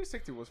 well,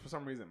 360 was for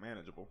some reason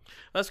manageable.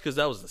 That's because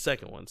that was the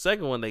second one.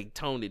 Second one, they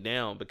toned it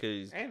down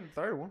because... And the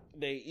third one.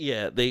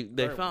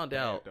 They found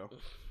out...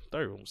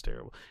 Third one was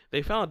terrible.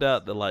 They found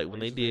out that like when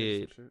they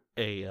did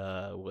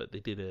a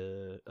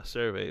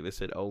survey, they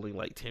said only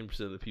like 10%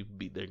 of the people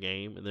beat their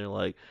game, and they're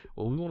like,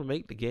 well, we want to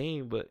make the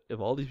game, but if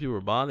all these people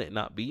are buying it and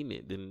not beating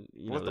it, then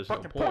there's no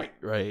point,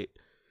 right?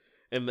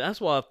 And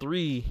that's why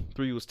 3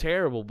 was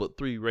terrible, but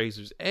 3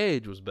 Razor's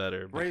Edge was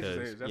better. Because,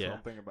 Razor's Edge, that's what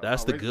I'm thinking about.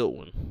 That's the good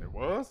one. It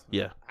was?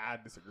 Yeah. I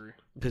disagree.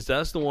 Because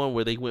that's the one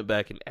where they went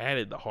back and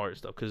added the hard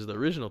stuff. Because the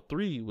original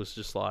 3 was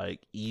just like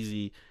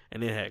easy,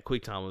 and then had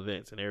quick time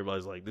events, and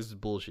everybody's like, this is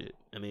bullshit.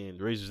 And then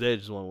Razor's Edge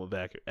is the one that went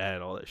back and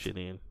added all that shit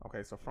in.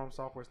 Okay, so From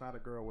Software's not a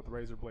girl with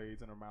razor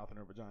blades in her mouth and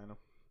her vagina.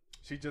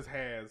 She just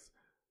has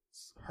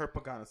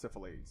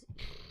herpetogonosyphilis.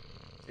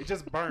 It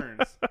just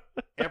burns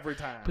every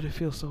time. But it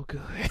feels so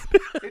good.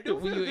 It do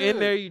when feel you're good. in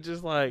there, you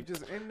just like, You're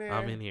just in there.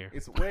 I'm in here.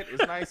 It's wet.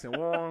 It's nice and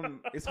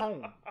warm. It's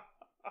home.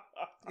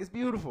 It's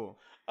beautiful.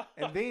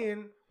 And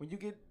then when you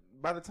get,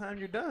 by the time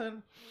you're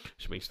done,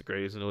 she makes the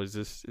greatest noise.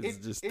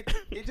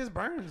 It just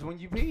burns when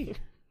you pee.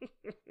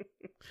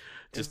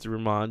 Just to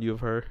remind you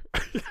of her.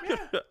 Yeah.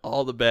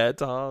 All the bad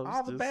times.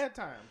 All the bad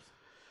times.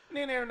 And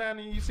then every now and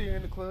then you see her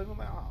in the club. I'm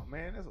like, oh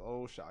man, that's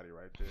old shawty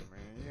right there,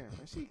 man. Yeah,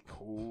 man, she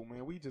cool,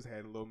 man. We just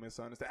had a little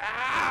misunderstanding.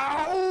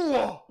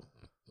 Ow!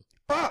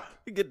 Fuck!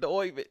 Get the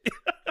ointment.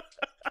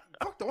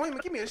 Fuck the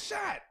ointment. Give me a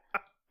shot.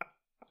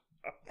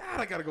 God,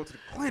 I gotta go to the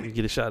clinic. You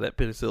get a shot at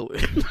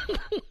penicillin.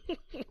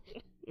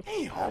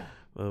 Damn.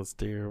 That was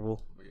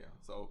terrible. But yeah,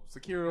 so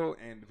Sekiro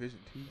and Division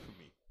 2 for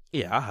me.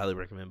 Yeah, I highly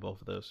recommend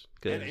both of those.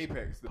 And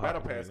Apex. The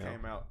Battle Pass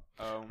came out.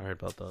 I heard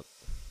about that.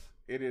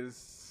 It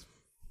is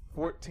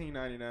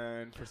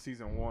 $14.99 for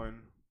season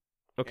 1.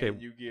 Okay.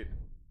 And you get.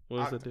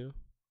 What does it do?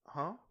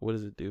 Huh? What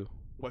does it do?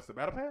 What's the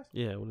Battle Pass?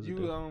 Yeah, what does it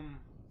do?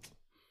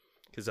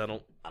 Because I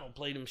don't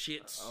play them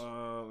shits.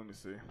 Let me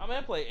see. I mean,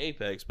 I play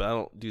Apex, but I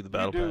don't do the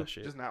Battle Pass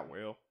shit. Just not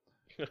well.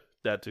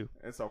 That too.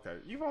 It's okay.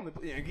 You've only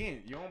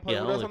again. You don't play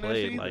with us on that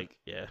shit. Like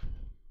yeah.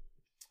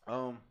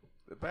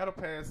 The Battle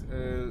Pass.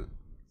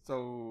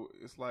 So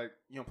it's like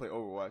you don't play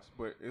Overwatch,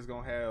 but it's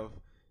gonna have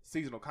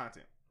seasonal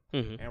content.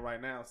 Mm-hmm. And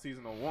right now,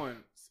 seasonal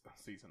one.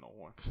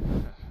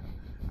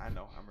 I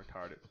know I'm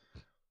retarded.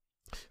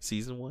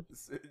 Season 1?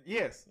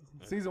 Yes,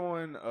 season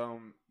 1.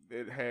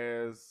 It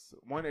has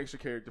one extra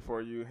character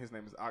for you. His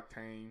name is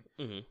Octane.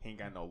 Mm-hmm. He ain't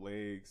got no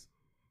legs.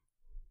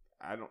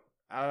 I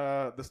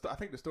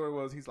think the story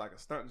was he's like a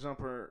stunt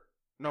jumper.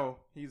 No,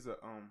 he's a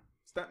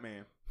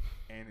stuntman,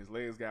 and his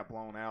legs got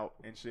blown out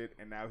and shit.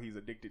 And now he's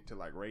addicted to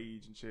like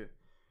rage and shit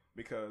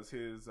because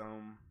his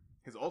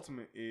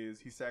ultimate is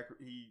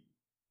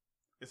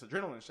it's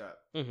adrenaline shot,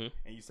 mm-hmm.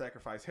 and you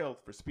sacrifice health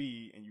for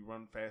speed, and you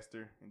run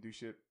faster and do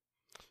shit.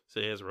 So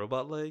he has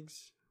robot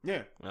legs?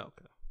 Yeah. Oh,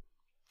 okay.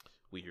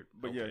 Weird.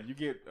 But yeah, you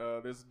get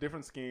there's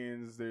different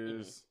skins,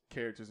 there's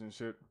characters and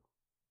shit,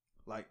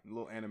 like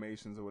little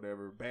animations or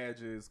whatever,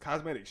 badges,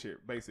 cosmetic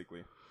shit.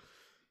 Basically,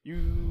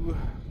 you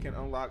can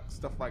unlock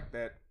stuff like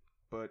that,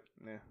 but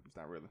it's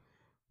not really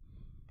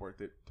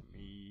worth it to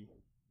me.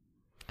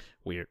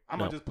 Weird. I'm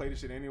gonna just play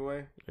this shit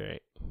anyway.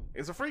 Right.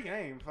 It's a free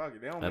game. Fuck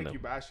it. They don't make you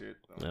buy shit.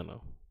 So. I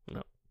know.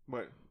 No.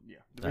 But yeah,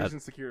 Division,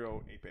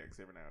 Sekiro, Apex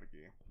every now and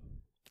again.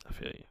 I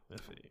feel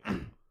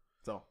you.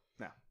 So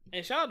now.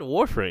 And shout out to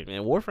Warframe,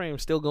 man.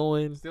 Warframe's still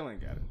going. Still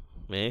ain't got it.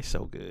 Man, it's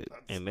so good.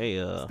 And they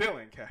still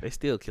ain't got it. They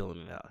still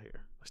killing it out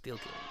here. Still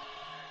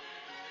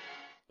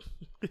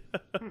killing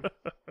it.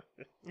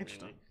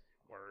 Interesting.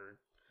 Word.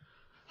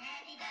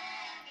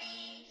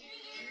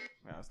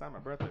 Now it's not my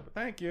birthday, but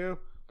thank you.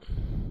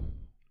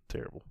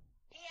 Terrible.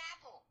 Hey,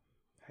 Apple.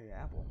 Hey,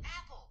 Apple.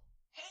 Apple.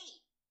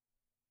 Hey.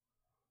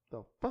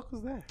 The fuck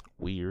was that?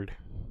 Weird.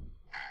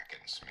 I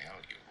can smell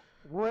you.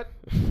 What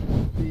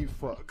the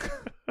fuck?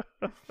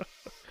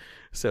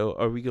 So,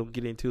 are we gonna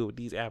get into it with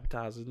these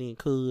appetizers then,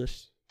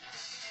 Kush?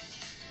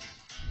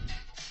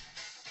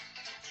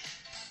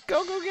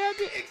 Go,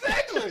 Gadget!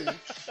 Exactly.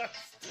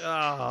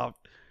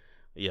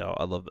 Yo,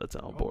 I love that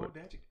soundboard.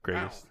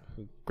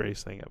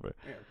 Greatest thing ever.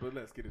 Yeah, but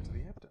let's get into the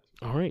appetizer.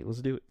 All right,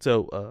 let's do it.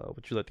 So,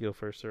 would you like to go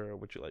first, sir, or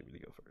would you like me to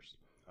go first?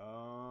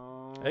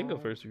 I can go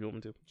first if you want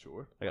me to.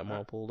 Sure. I got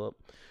mine pulled up.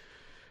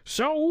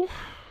 So,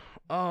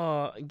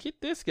 get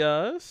this,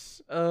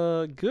 guys.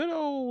 Good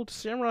old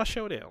Samurai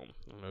Showdown.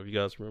 I don't know if you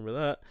guys remember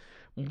that,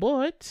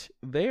 but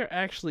they're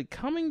actually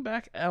coming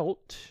back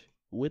out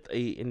with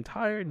a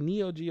entire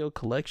Neo Geo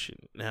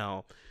collection.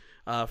 Now,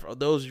 for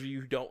those of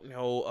you who don't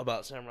know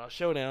about Samurai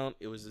Showdown,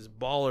 it was this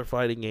baller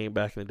fighting game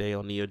back in the day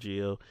on Neo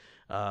Geo,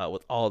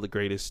 with all the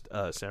greatest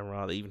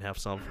samurai. They even have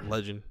some from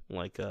Legend,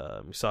 like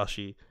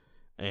Musashi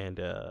and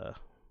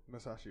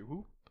Musashi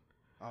who?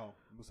 Oh,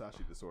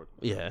 Musashi the sword.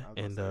 Yeah,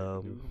 and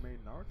who made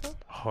Naruto?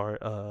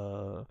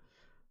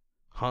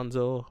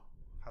 Hanzo.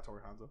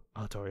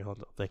 Hattori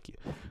Hanzo. Thank you.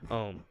 I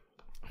don't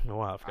know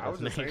why I forgot I was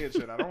his just name. saying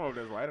shit. I don't know if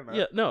that's right or not.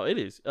 Yeah, no, it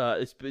is.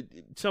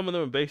 Some of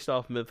them are based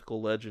off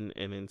mythical legend,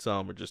 and then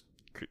some are just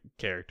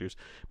characters.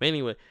 But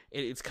anyway,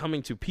 it's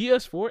coming to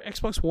PS4,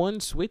 Xbox One,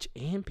 Switch,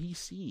 and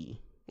PC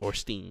or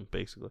Steam,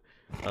 basically.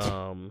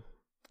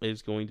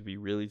 It's going to be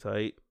really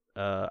tight.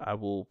 I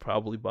will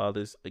probably buy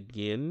this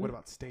again. What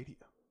about Stadia?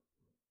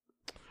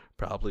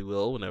 Probably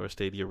will whenever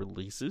Stadia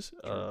releases.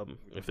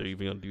 If they're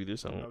even gonna do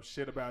this, I don't know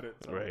shit about it.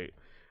 So. Right.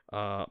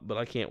 But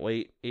I can't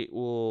wait. It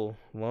will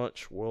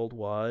launch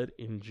worldwide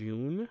in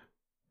June.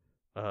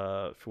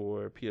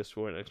 For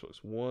PS4 and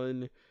Xbox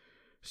One.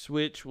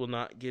 Switch will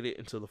not get it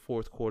until the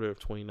fourth quarter of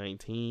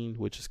 2019,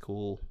 which is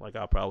cool. Like,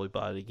 I'll probably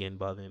buy it again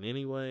by then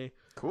anyway.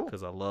 Cool.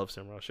 Because I love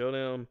Samurai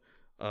Showdown.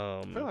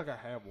 I feel like I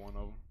have one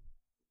of them.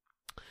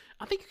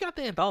 I think you got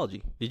the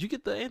anthology. Did you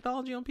get the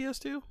anthology on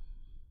PS2?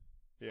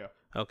 Yeah.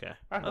 Okay.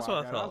 That's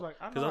what I thought.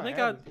 Because I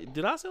think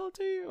did I sell it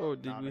to you? Or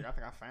did we? I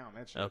think I found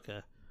that shit.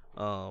 Okay.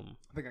 I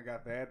think I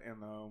got that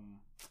and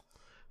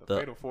the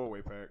Fatal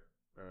 4-Way pack.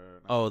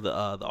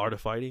 The Art of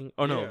Fighting.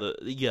 Oh no,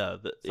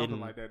 something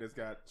like that. It's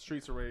got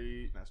Streets of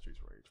Rage, not Streets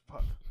of Rage.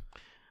 Fuck.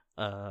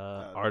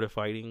 Art of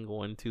Fighting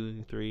 1,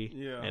 2, 3.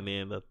 Yeah. And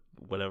then the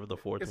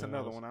fourth. It's one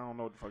another was one. I don't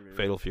know what the fuck it is.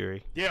 Fatal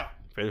Fury. Yeah.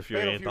 Fatal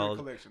Fury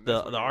anthology. Collection.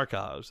 The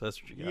archives. That's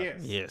what you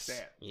got.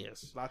 Yes.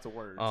 Yes. Lots of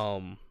words.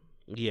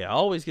 Yeah, I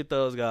always get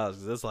those guys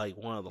because that's like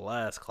one of the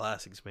last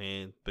classics,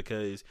 man.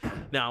 Because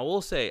now I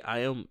will say I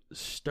am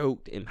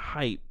stoked and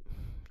hyped,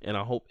 and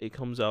I hope it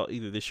comes out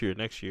either this year or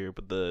next year.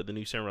 But the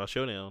new Samurai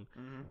Showdown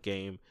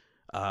game,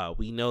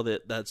 we know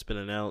that's been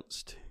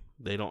announced.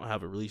 They don't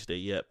have a release date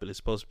yet, but it's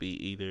supposed to be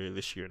either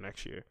this year or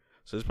next year.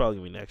 So it's probably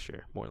gonna be next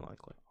year, more than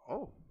likely.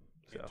 Oh,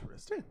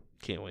 interesting.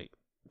 Can't wait.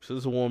 So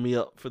this will warm me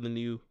up for the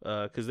new,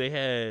 because they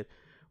had,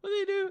 what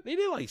did they do? They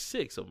did like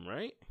 6 of them,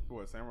 right?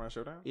 What, Samurai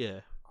Showdown? Yeah.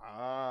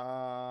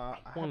 I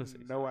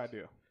have no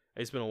idea.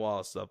 It's been a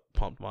while since I've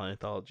pumped my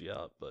anthology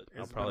out, but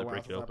I'll probably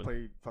break it open. I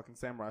played fucking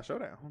Samurai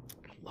Showdown.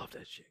 I love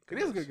that shit. It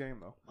is a good game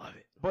though. Love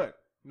it. But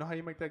you know how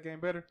you make that game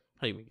better?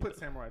 How you make Put it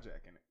Samurai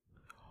Jack in it.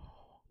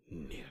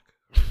 Nick.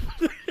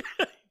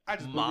 I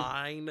just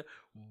mind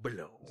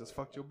blown. Just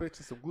fucked your bitch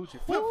in some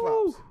Gucci flip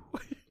flops.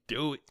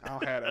 Do it. I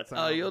don't have that.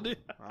 Oh, you'll do.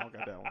 I don't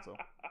got that one. So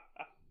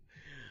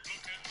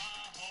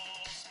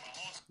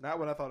not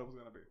what I thought it was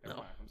gonna be. Never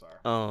mind, I'm sorry.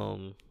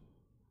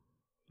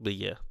 But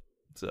yeah.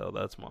 So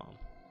that's mom.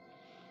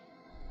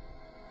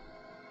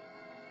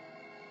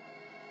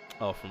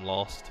 Oh, from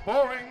Lost.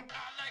 Boring.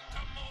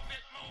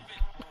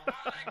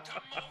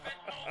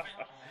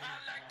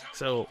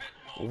 So,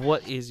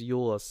 what is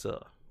yours, sir?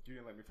 You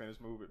didn't let me finish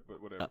moving,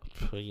 but whatever.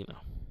 You know.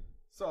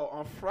 So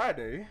on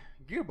Friday,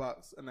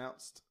 Gearbox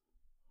announced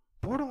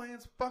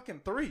Borderlands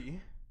fucking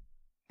 3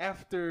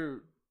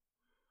 after,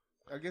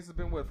 I guess it's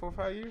been, 4 or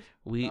 5 years?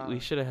 We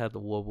should have had the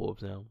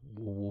wolves now.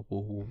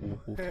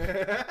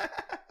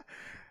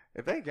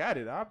 If they got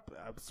it, I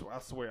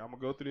swear I'm going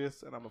to go through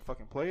this and I'm going to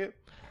fucking play it.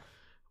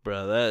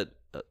 Bro, that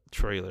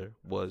trailer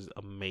was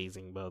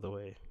amazing, by the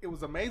way. It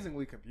was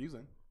amazingly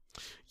confusing.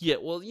 Yeah,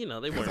 well, you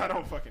know, they Because weren't. I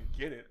don't fucking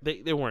get it.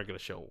 They weren't gonna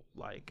show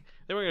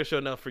they weren't gonna show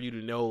enough for you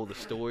to know the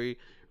story.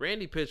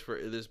 Randy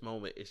Pitchford at this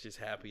moment is just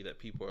happy that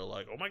people are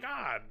like, "Oh my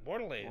god,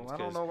 Borderlands!" Well, I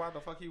don't know why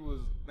the fuck he was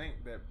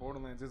think that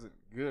Borderlands isn't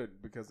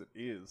good because it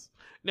is.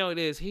 No, it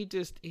is. He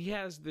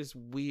has this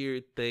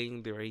weird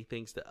thing where he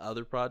thinks that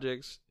other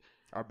projects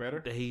Are better?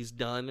 that he's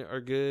done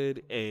are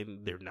good,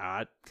 and they're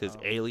not, because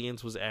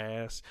Aliens was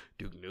ass,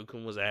 Duke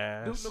Nukem was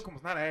ass. Duke Nukem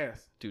was not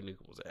ass. Duke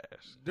Nukem was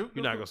ass. Duke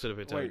You're not Nukem- gonna sit up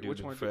and tell me Wait, Duke which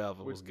Nukem one?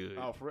 Forever was good.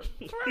 Oh, Forever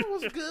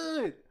was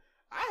good.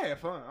 I had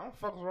fun. I don't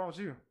fuck what's wrong with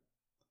you.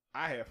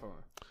 I had fun.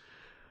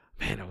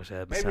 Man, I wish I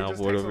had the Maybe it just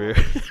soundboard takes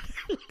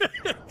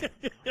over here.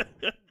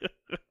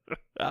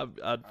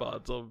 I'd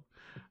find something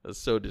that's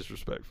so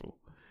disrespectful.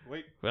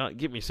 Wait, Well,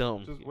 give me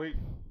something. just wait.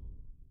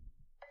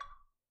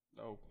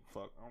 Oh,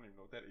 fuck. I don't even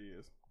know what that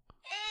is.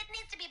 It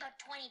needs to be about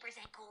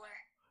 20% cooler.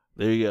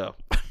 There you go.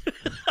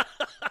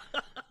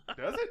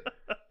 Does it?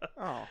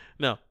 Oh.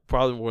 No,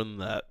 probably more than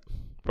that.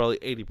 Probably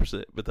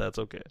 80%, but that's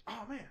okay.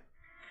 Oh, man.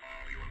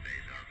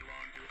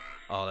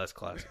 Oh, that's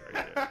classic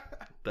right there.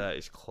 That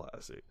is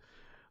classic.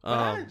 But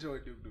I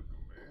enjoyed Duke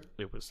Nukem, man.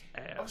 It was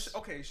Oh, ass.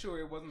 okay, sure.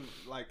 It wasn't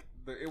like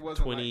it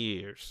wasn't 20 like,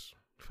 years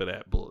for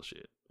that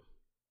bullshit.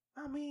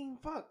 I mean,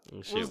 fuck.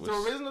 That shit Was the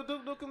was- original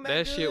Duke Nukem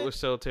That good? shit was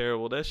so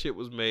terrible. That shit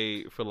was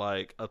made for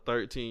like a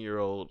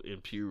 13-year-old in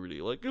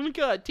puberty. Like, oh my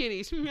god,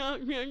 titties.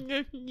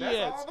 That's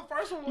Yes. all the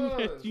first one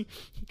was.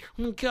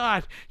 Oh my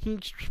god, you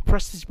just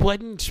press this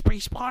button,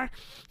 space bar,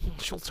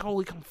 she'll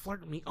totally come flirt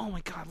with me. Oh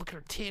my god, look at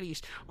her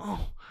titties.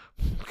 Oh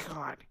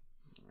god.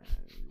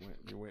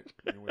 You went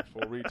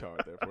full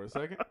retard there for a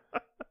second.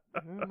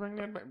 Bring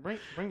that back.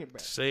 Bring it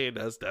back. Saying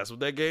that's what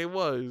that game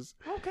was.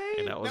 Okay,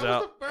 And that was the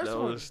out. first That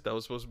one.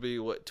 was supposed to be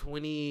what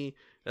 20.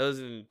 That was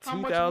in How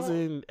much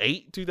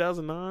 2008,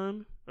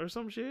 2009, or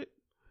some shit.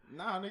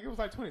 Nah, nigga, it was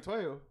like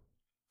 2012.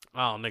 Oh,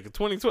 nigga,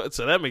 2012.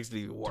 So that makes it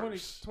even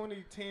worse.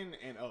 2010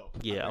 and up.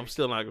 Yeah, I'm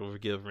still not gonna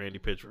forgive Randy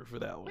Pitchford for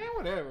that one. Man,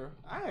 whatever.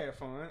 I had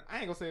fun. I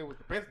ain't gonna say it was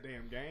the best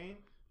damn game,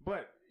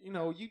 but you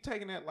know, you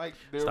taking that like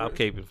Stop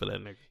caping for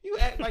that nigga. You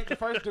act like the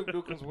first Duke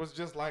Nukem was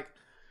just like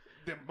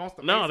the most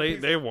amazing. No,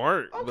 piece they of-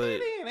 weren't. Okay, but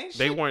then, ain't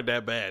they shit. weren't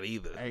that bad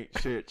either. Ain't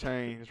shit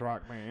changed,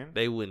 Rock Man.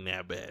 They weren't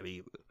that bad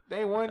either.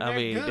 They weren't. I that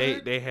mean,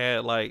 good. they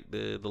had like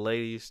the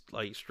ladies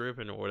like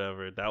stripping or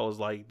whatever. That was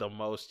like the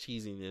most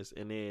cheesiness,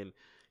 and then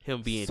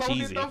him being so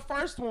cheesy. did the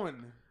first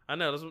one. I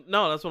know. That's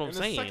what I'm And the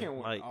saying. second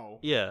one, Like, oh.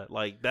 yeah,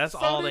 like that's So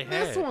all they did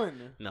had. this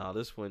one. No,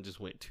 this one just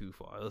went too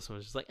far. This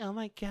one's just like, oh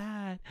my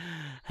god,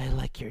 I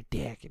like your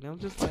dick, and I'm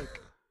just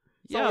like,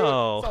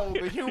 yo, So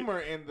the humor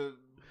and the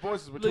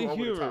voices were too the over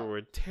the humor top.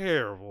 were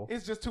terrible.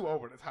 It's just too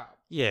over the top.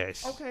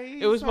 Yes. Okay,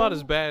 It was about so-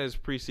 as bad as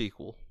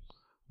pre-sequel,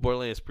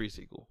 Borderlands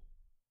pre-sequel.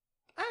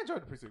 I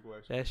enjoyed the pre-sequel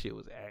actually. That shit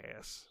was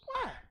ass.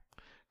 Why?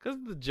 Because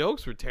the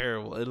jokes were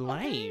terrible and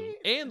lame,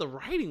 Okay. and the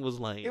writing was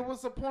lame. It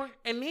was the point.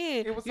 and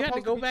then it was you had to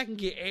supposed to go be- back and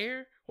get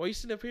air while you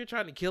sitting up here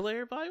trying to kill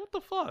everybody. What the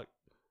fuck?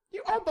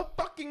 You on the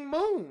fucking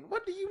moon.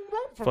 What do you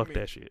want from Fuck me?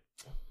 that shit.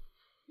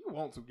 You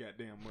want too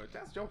goddamn much.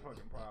 That's your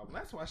fucking problem.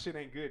 That's why shit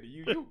ain't good to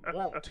you. You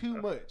want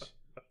too much.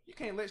 You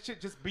can't let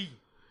shit just be.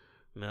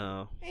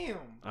 No, Damn.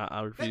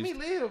 I Let me refuse.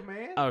 live,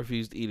 man. I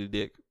refuse to eat a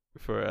dick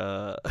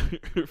for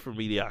for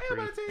mediocrity.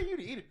 Everybody telling you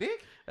to eat a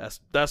dick?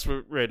 That's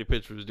what Randy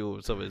Pitchford was doing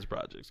with some of his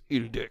projects.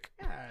 Eat a dick.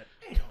 God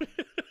damn.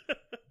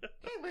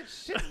 Can't let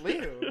shit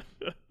live.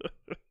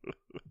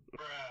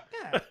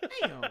 God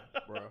damn,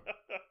 bro.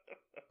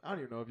 I don't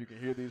even know if you can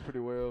hear these pretty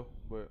well,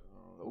 but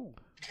ooh,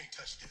 Can't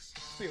touch this.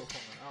 still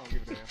fun. I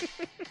don't give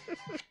a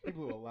damn. He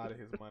blew a lot of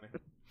his money.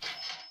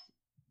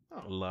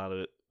 A lot of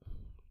it.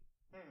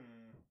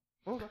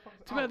 What was that fucking?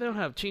 Too bad they don't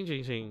have Ching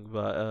Ching Ching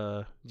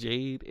by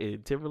Jade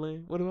and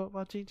Timberland. What about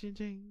my Ching Ching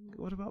Ching?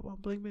 What about my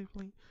Bling Bling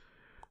Bling?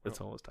 That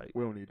song was tight.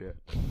 We don't need that.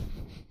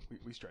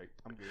 We straight.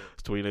 I'm good.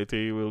 It's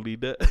 2019. We'll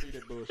need that. Need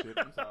that bullshit.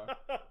 I'm sorry.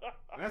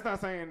 And that's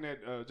not saying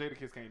that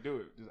Jadakiss can't do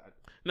it. Just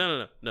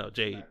No.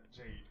 Jade.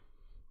 Jade.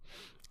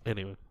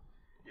 Anyway,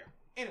 Yeah.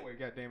 Anyway,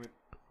 goddamn it.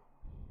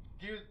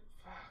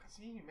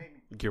 See, you made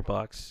me.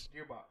 Gearbox.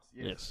 Gearbox.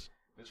 Yes.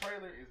 The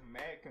trailer is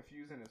mad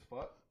confusing as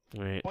fuck,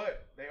 Right.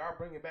 but they are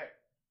bringing back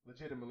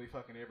legitimately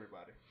fucking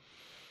everybody.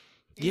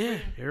 Yeah.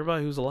 Even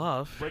Everybody who's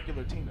alive.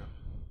 regular Tina.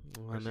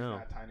 I She's know.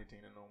 not Tiny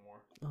Tina no more.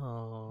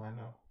 Oh. I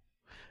know.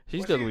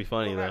 She's Well, gonna be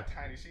funny well, though. Not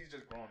tiny. She's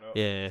just grown up.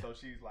 Yeah. So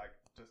she's like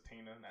just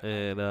Tina. Not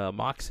tiny. And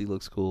Moxie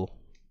looks cool.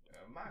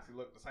 Moxie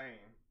looked the same.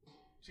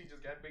 She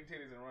just got big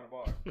titties and run a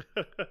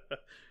bar.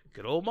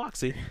 Good old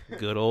Moxie.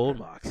 Good old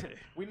Moxie.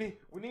 We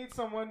need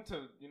someone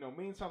to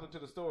mean something to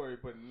the story,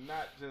 but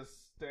not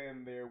just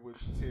stand there with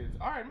tits.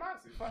 All right,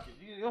 Moxie, fuck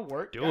it, it'll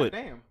work. Do it.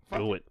 Damn, fuck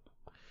Do it.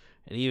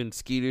 And even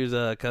Skeeter's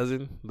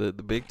cousin, the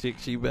big chick,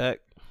 she back.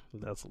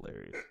 That's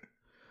hilarious.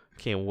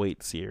 Can't wait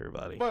to see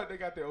everybody. But they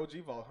got the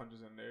OG Vault Hunters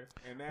in there,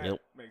 and that Yep.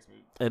 makes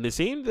me. And it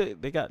seems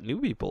that they got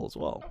new people as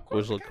well, Of course,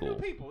 which they look got cool.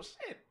 new people.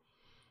 Shit.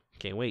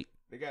 Can't wait.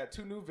 They got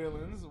 2 new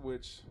villains,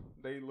 which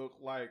they look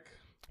like.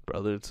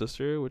 Brother and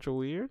sister, which are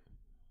weird.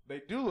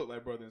 They do look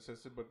like brother and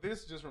sister, but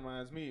this just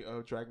reminds me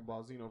of Dragon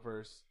Ball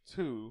Xenoverse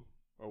 2,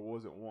 or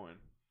was it 1?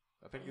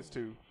 I think it's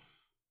 2,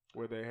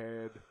 where they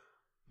had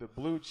the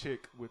blue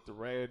chick with the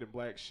red and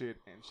black shit,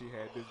 and she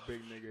had this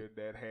big nigga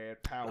that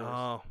had powers.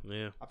 Oh,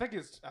 yeah. I think it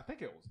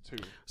was 2.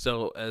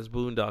 So, as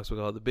Boondocks, we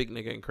call it the big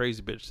nigga and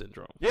crazy bitch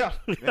syndrome. Yeah.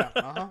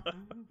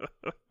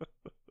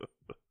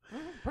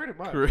 Pretty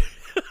much.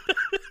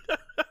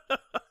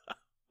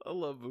 I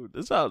love Boondocks.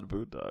 It's out of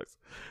Boondocks.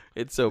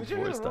 It's so Did you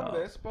hear the voiced rumor out.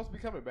 that it's supposed to be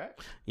coming back?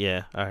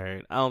 Yeah, I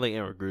heard. I don't think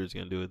Aaron Gruder's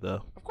going to do it,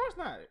 though. Of course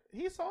not.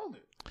 He sold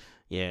it.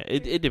 Yeah,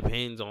 it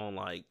depends on,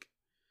 like,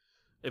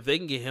 if they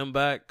can get him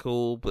back,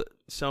 cool, but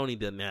Sony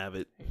doesn't have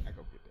it. Hey, I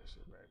go get that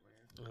shit back,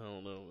 man. I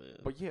don't know, man.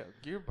 But yeah,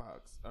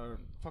 Gearbox.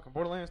 Fucking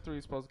Borderlands 3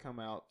 is supposed to come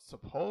out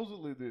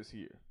supposedly this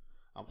year.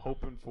 I'm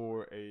hoping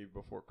for a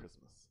before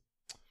Christmas,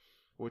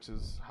 which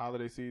is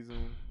holiday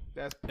season.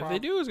 That's if they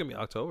do, it's going to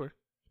be October.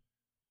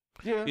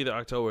 Yeah. Either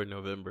October or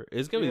November.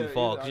 It's going to be the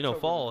fall,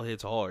 because, fall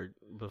hits hard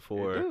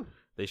before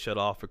they shut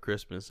off for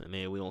Christmas, and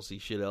then we don't see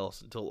shit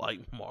else until,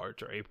 like,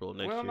 March or April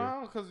next year.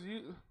 Well, no, because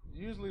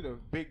usually the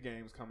big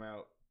games come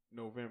out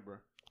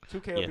November.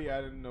 2K will be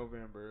out in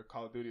November.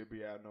 Call of Duty will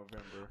be out in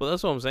November. Well,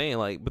 that's what I'm saying.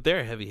 Like, but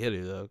they're a heavy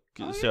hitter though.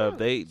 So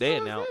if they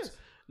announce,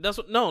 that's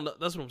what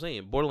I'm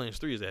saying. Borderlands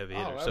 3 is a heavy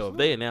hitter. So if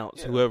they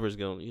announce whoever's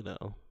going, be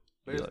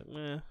like,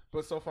 meh.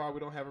 But so far we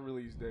don't have a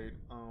release date.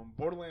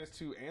 Borderlands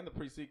 2 and the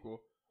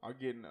pre-sequel are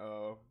getting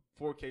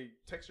 4K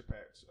texture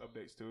patch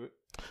updates to it.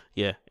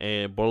 Yeah,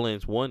 and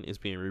Borderlands 1 is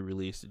being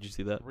re-released. Did you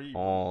see that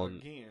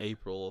on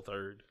April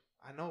 3rd?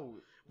 I know.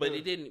 But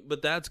it didn't.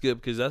 But that's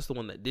good because that's the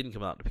one that didn't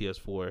come out to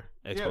PS4,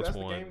 Xbox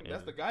One. The game,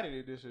 that's the guided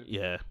edition.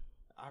 Yeah.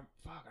 I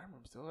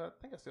remember I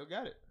think I still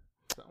got it.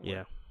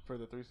 Yeah. For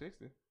the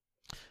 360.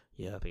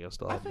 Yeah, I think I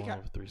still have one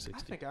for 360. I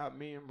think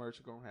me and Merch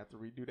are gonna have to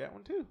redo that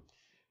one too.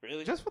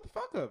 Really? Just for the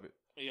fuck of it.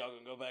 Are y'all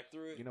gonna go back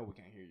through it? You know we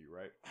can't hear you,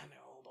 right? I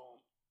know. Hold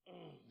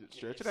on.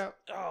 Stretch it out.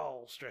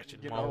 Oh, stretch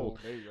it. Get old.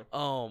 There you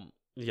go.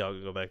 Y'all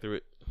gonna go back through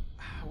it?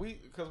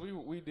 Because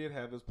we did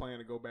have this plan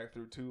to go back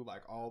through 2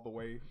 like all the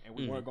way, and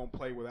we weren't gonna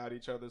play without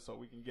each other so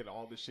we can get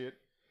all the shit.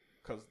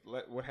 Because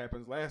what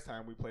happens last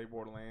time we played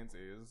Borderlands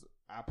is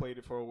I played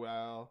it for a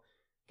while,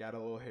 got a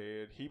little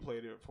head. He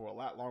played it for a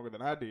lot longer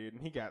than I did,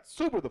 and he got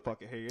super the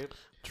fucking head.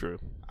 True.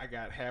 I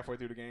got halfway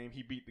through the game.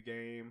 He beat the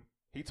game.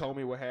 He told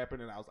me what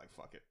happened, and I was like,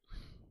 fuck it.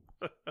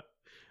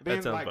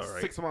 Then like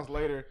right. 6 months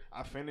later,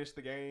 I finished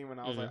the game,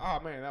 and I was like, oh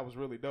man, that was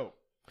really dope.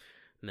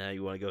 Now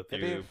you want to go through.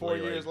 And then 4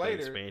 years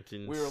later,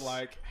 expansions. we were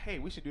like, hey,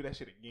 we should do that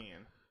shit again.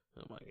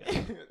 Oh my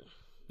god.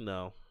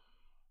 No.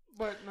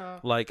 But no.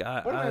 Like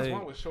Borderlands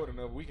 1 was short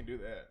enough. We can do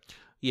that.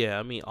 Yeah,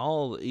 I mean,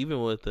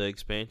 even with the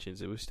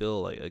expansions, it was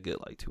still like a good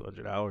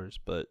 200 hours.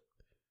 But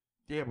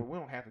yeah, but we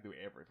don't have to do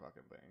every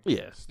fucking thing.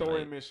 Yeah,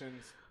 story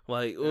missions.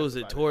 Like what was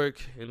it,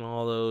 Torque and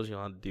all those? You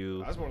know, to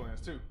do. That's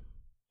Borderlands 2.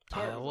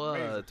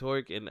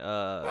 Torque and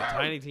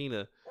Tiny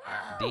Tina,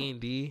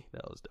 D&D.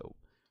 That was dope.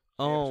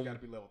 Yeah, you gotta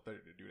be level 30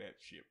 to do that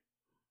shit.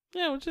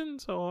 Yeah, which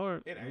isn't so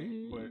hard. It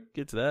ain't, but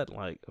get to that in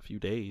like a few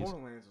days.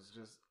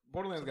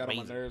 Borderlands got on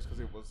my nerves because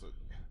it was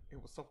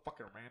so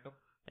fucking random.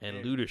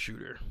 And looter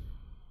shooter.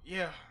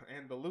 Yeah,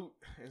 and the loot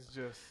is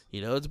just.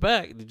 It's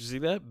back. Did you see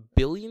that?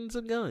 Billions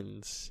of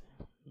guns.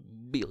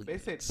 Billions. They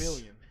said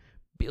billion.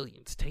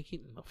 Billions. Take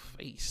it in the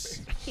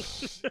face.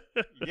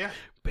 Yeah.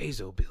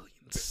 Bezo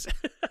billions.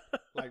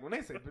 Like when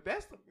they say, but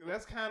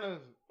that's kind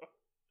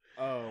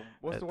of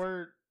what's the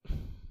word?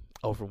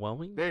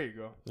 Overwhelming? There you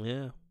go.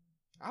 Yeah.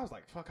 I was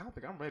like, fuck, I don't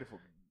think I'm ready for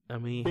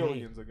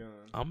billions of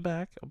guns. I'm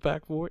back. I'm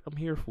back for it. I'm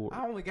here for it.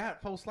 I only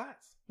got 4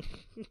 slots.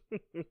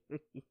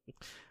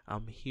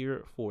 I'm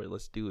here for it.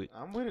 Let's do it.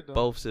 I'm with it, though.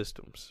 Both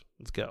systems.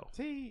 Let's go.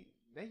 See,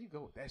 there you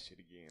go with that shit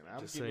again. I'm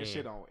getting this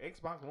shit on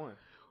Xbox One.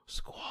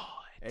 Squads.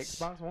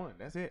 Xbox One.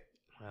 That's it.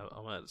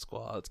 I'm at the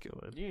squads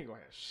going. You ain't gonna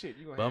have shit.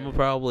 You gonna but have I'm gonna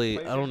probably,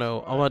 I don't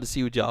know. I'm about to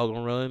see what y'all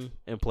gonna run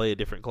and play a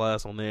different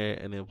class on there,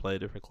 and then play a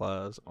different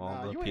class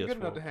on the PS4. You ain't good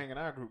enough to hang in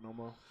our group no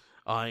more.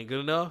 I ain't good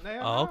enough.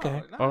 Nah,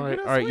 okay. Nah, all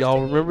right. Y'all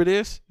teams. remember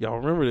this? Y'all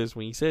remember this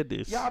when you said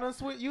this? Y'all done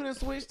switch. You done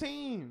switch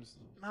teams.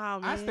 Nah,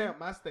 man. I stamped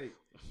my state.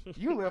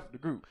 You left the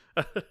group.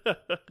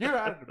 You're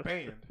out of the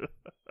band.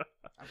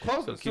 I'm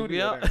close to the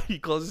studio. You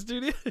close the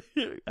studio?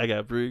 I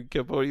got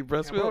Cambodian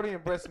breast milk.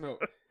 Cambodian breast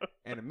milk.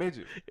 And a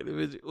midget.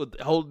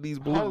 Holding these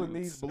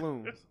balloons.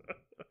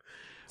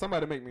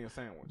 Somebody make me a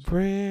sandwich.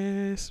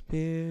 Breast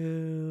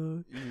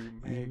milk. You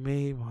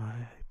made my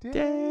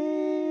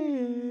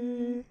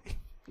day.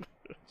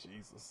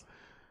 Jesus.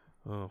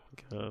 Oh,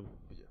 God.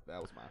 Yeah,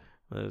 that was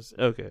mine.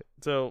 Okay.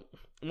 So,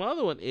 my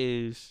other one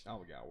is... Oh,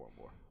 we got one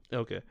more.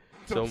 Okay.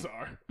 So, I'm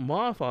sorry.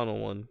 My final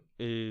one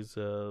is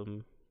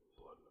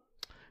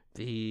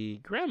the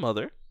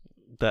grandmother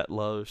that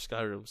loves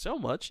Skyrim so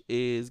much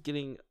is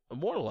getting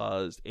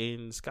immortalized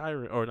in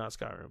Skyrim, or not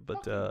Skyrim,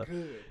 but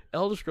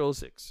Elder Scrolls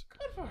 6.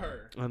 Good for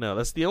her. I know,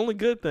 that's the only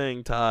good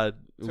thing Todd,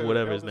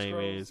 whatever his name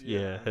is,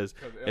 has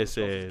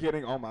said.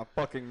 Getting on my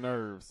fucking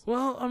nerves.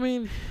 Well, I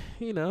mean,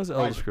 it's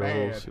Elder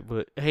Scrolls,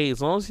 but hey,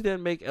 as long as he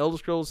doesn't make Elder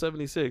Scrolls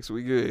 76,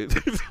 we good.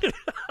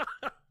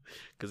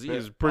 Because he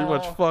is pretty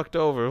much fucked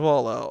over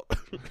Fallout.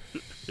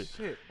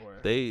 Shit, boy.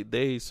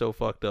 They so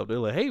fucked up. They're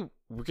like, hey,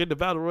 we're getting the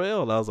battle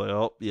royale, and I was like,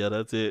 oh yeah,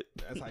 that's it.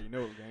 That's how you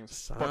know the game's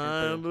Sign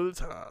fucking of the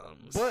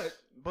times.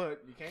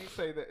 But you can't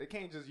say that. It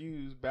can't just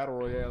use battle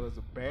royale as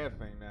a bad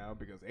thing now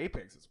because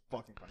Apex is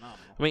fucking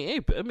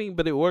phenomenal. I mean,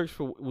 but it works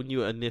for when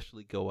you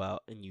initially go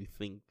out and you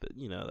think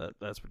that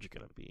that's what you're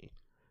gonna be.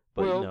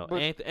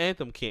 But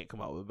Anthem can't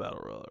come out with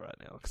battle royale right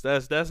now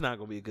because that's not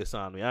gonna be a good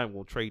sign to me. I'm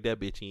gonna trade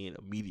that bitch in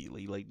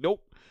immediately. Like,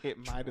 nope. It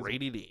might as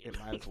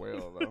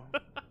well though.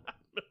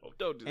 No,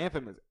 don't do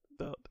Anthem is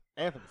that.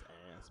 Anthem's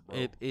ass,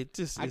 bro. It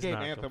just I is gave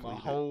not Anthem a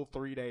completed. whole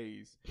 3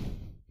 days,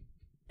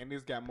 and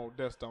this got more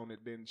dust on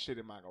it than shit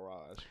in my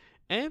garage.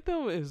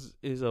 Anthem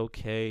is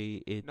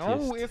okay.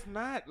 It's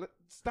not.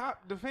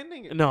 Stop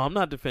defending it. No, I'm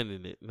not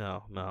defending it.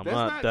 No, I'm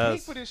not.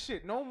 That's cape for this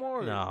shit. No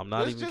more. No, I'm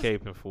not even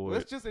caping for it.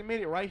 Let's just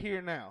admit it right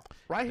here now.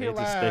 Right here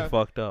They live. They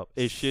fucked up.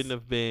 It shouldn't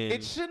have been.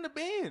 It shouldn't have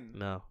been.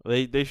 No,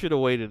 they should have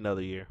waited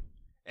another year.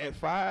 At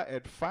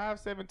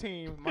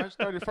 5/17, March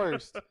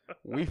 31st,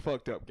 we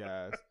fucked up,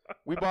 guys.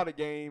 We bought a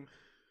game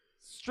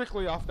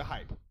strictly off the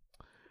hype.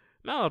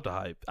 Not off the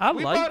hype.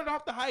 We bought it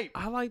off the hype.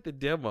 I like the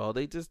demo.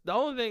 The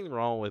only thing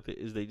wrong with it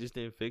is they just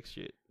didn't fix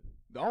shit.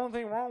 The only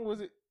thing wrong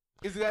with it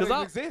is that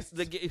it exists.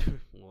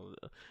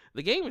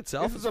 The game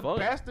itself is fun. a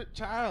bastard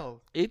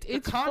child. It's the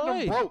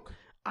condom fun. broke.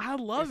 I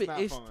love it's it.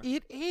 Not fun.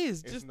 It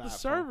is. It's Just not the fun.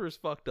 server's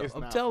fucked up. It's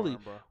I'm not telling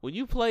fun, bro. you, when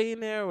you play in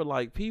there with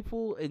like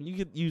people and you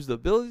can use the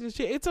abilities and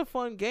shit, it's a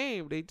fun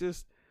game.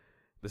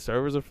 The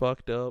servers are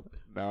fucked up.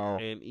 No.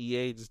 And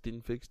EA just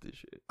didn't fix this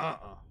shit.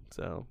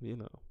 So,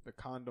 The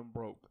condom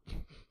broke.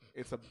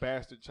 It's a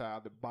bastard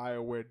child that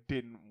BioWare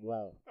didn't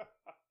want.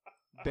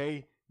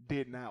 They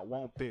did not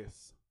want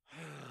this.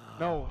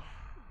 No.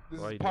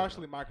 This is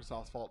partially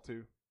Microsoft's fault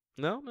too.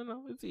 No.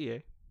 It's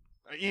EA.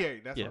 EA,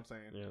 that's what I'm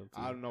saying. Yeah,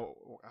 I don't know,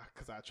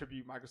 because I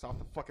attribute Microsoft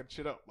to fucking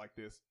shit up like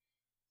this.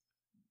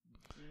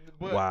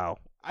 But wow.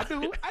 I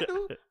do.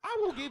 I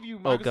will give you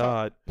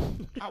Microsoft.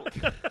 Oh, God.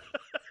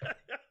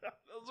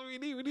 That's what we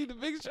need. We need the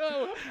big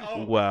show.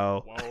 Oh,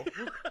 wow. Whoa.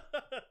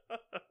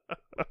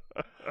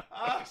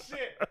 Ah,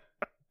 shit.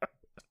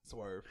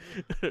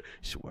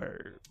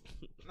 Swerve.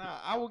 Nah,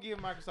 I will give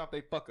Microsoft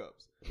they fuck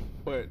ups.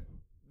 But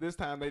this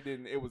time they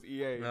didn't. It was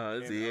EA. No,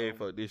 it's EA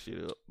fucked this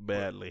shit up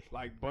badly.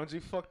 Like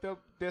Bungie fucked up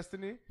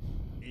Destiny.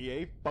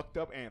 EA fucked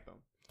up Anthem.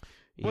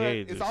 EA But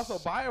it's also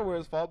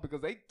BioWare's fault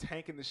because they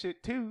tanking the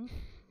shit too.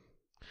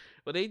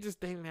 But they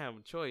didn't have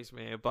a choice,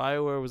 man.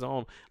 BioWare was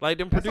on. Like,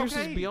 them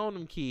producers be on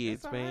them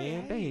kids,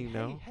 man. Right. They ain't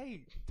know.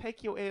 Hey,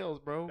 take your L's,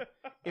 bro.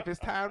 If it's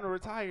time to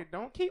retire,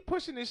 don't keep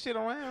pushing this shit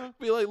around.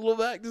 Be like Lil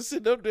Mac just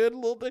sitting up there and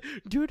little thing.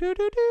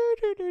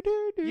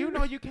 You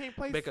know you can't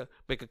play. Make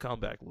a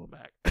comeback, Lil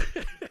Mac.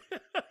 It's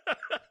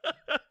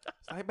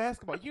like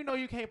basketball. You know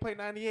you can't play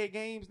 98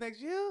 games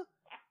next year.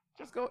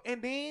 Just go.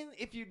 And then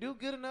if you do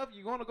good enough,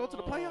 you're going to go to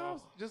the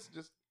playoffs. Just,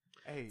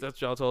 hey. That's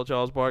what y'all told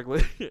Charles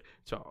Barkley.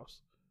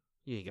 Charles.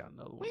 You ain't got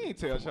another one. We ain't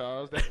tell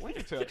Charles that. We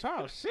ain't tell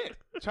Charles shit.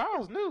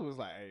 Charles knew. It was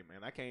like, hey, man,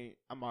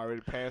 I'm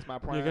already past my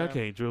prime. Nigga, I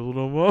can't dribble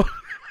no more.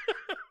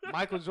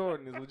 Michael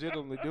Jordan is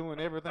legitimately doing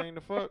everything the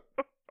fuck.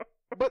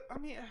 But, I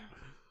mean,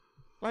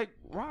 like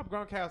Rob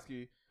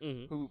Gronkowski,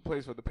 who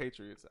plays for the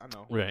Patriots. I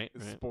know. Right.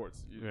 It's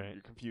sports. You're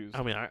confused.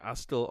 I mean, I'm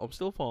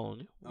still following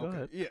you. Go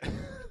ahead. Yeah.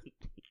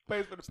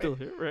 Plays for the Still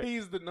Patriots. here, right?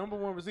 He's the number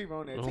one receiver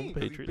on that team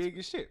because he's big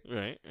as shit.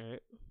 Right.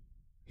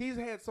 He's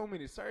had so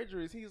many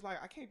surgeries. He's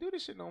like, I can't do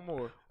this shit no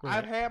more. Right.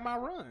 I've had my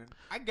run.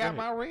 I got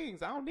my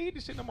rings. I don't need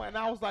this shit no more. And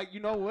I was like,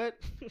 you know what?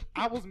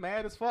 I was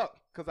mad as fuck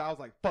because I was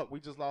like, fuck, we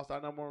just lost our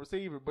number one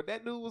receiver. But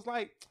that dude was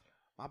like,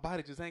 my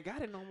body just ain't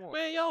got it no more.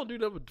 Man, y'all do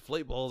that with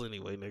deflate balls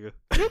anyway, nigga.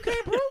 You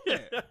can't prove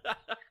that.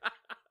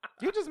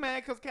 You just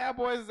mad because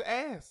Cowboys is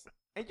ass.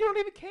 And you don't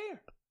even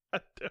care.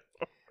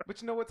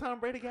 But you know what Tom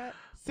Brady got?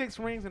 6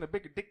 rings and a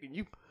bigger dick than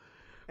you.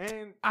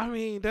 And I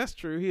mean, that's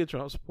true. He a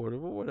Trump supporter,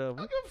 but whatever. I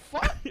don't give a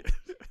fuck.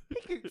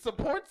 He can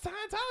support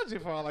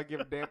Scientology for all I give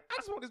a damn. I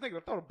just want this nigga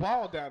to throw the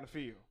ball down the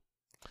field.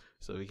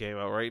 So he came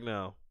out right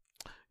now.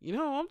 You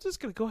know, I'm just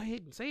going to go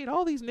ahead and say it.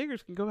 All these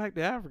niggers can go back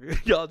to Africa.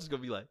 Y'all just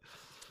going to be like,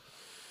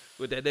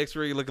 with that next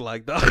ring looking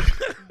like that.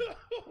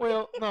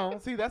 Well, no.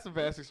 See, that's a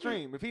vast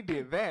extreme. If he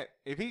did that,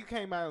 if he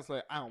came out and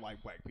said, I don't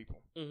like black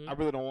people. I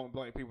really don't want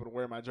black people to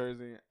wear my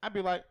jersey. I'd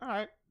be like, all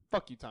right,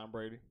 fuck you, Tom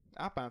Brady.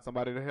 I'll find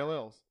somebody the hell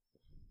else.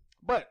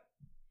 But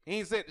he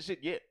ain't said the shit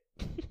yet.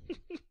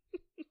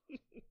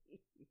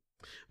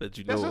 That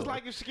you know. That's just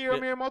like if Shigeru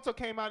Miyamoto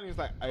came out and he's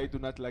like, I do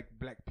not like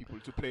black people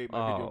to play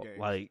my video games.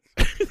 Like,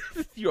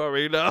 you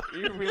already know.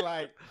 You'd be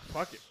like,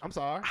 fuck it. I'm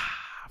sorry.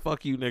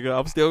 Fuck you, nigga.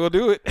 I'm still gonna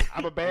do it.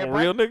 I'm a bad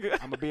real nigga.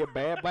 I'm gonna be a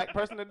bad black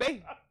person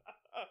today.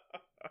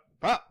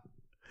 Fuck.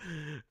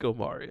 Go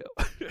Mario.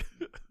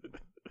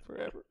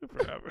 Forever.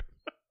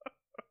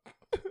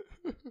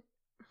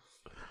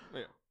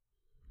 Yeah.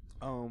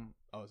 Oh,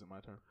 is it my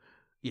turn?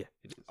 Yeah,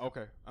 it is.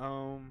 Okay.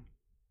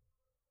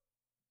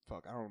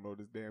 Fuck, I don't know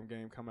this damn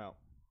game come out.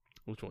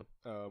 Which one?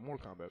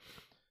 Mortal Kombat.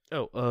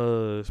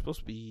 Oh, it's supposed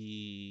to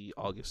be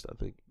August, I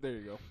think. There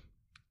you go.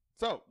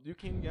 So, you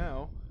can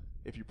now,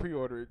 if you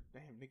pre-order it,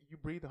 damn, nigga, you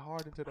breathe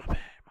hard into the... My bad,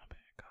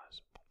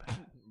 guys.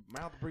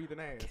 mouth breathing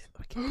ass.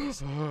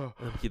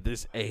 Let me get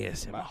this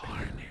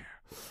ASMR in there.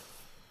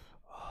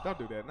 Don't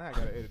do that. Now I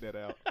gotta edit that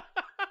out.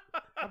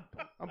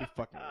 I'll be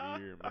fucking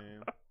weird,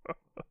 man.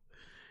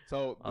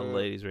 So All the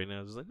ladies right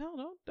now is just like,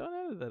 no, don't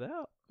edit that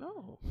out.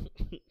 No,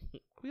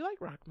 we like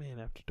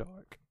Rockman After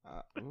Dark.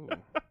 Ooh,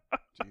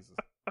 Jesus.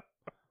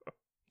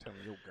 Tell me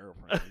your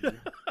girlfriend. You.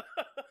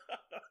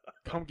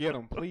 Come get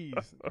him,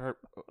 please.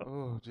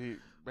 Oh, gee.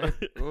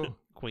 Oh.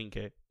 Queen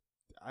K.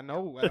 I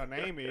know what her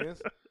name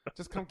is.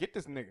 Just come get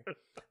this nigga.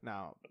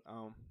 Now,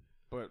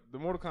 but the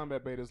Mortal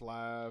Kombat beta is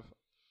live.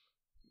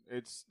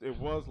 It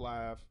was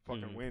live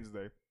fucking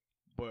Wednesday,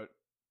 but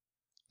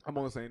I'm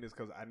only saying this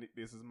because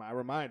this is my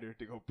reminder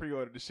to go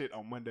pre-order the shit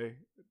on Monday.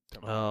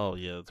 Oh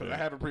yeah, that's because right.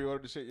 I haven't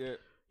pre-ordered the shit yet.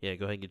 Yeah,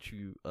 go ahead and get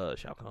you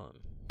Shao Kahn.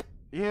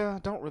 Yeah, I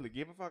don't really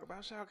give a fuck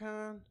about Shao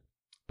Kahn,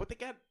 but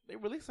they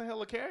released a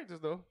hell of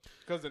characters though.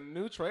 Because the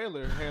new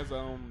trailer has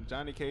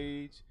Johnny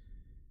Cage,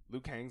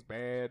 Liu Kang's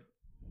bad,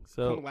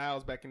 Kung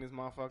Lao's back in this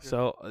motherfucker.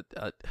 So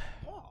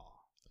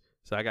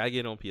I gotta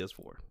get on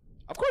PS4.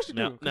 Of course you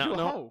do. Cause you a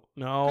hoe.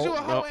 No. You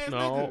a hoe ass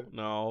nigga.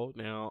 No.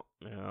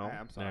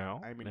 I'm sorry.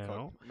 I ain't mean to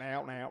call you.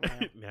 Now.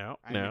 No.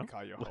 I ain't mean to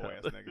call you a hoe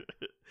ass nigga.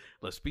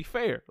 Let's be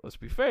fair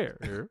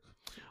here.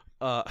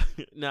 No.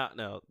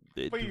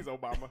 Please,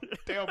 Obama,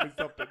 tell me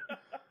something.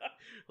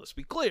 Let's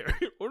be clear.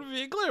 What are we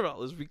being clear about?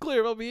 Let's be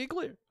clear about being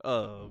clear.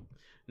 No.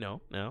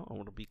 I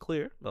want to be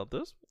clear about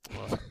this.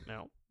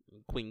 Now,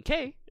 Queen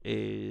K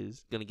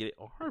is gonna get it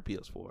on her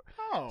PS4.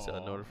 Oh, so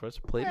in order for us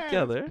to play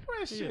together,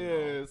 precious. You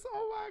know,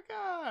 oh my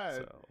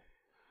god.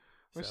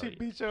 When she yeah.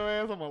 beat your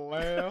ass, I'm gonna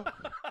laugh.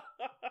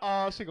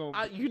 Oh, she gonna.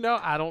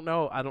 I don't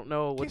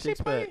know what Can to she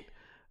expect. play?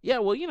 Yeah,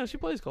 well, she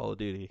plays Call of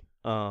Duty.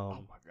 Oh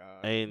my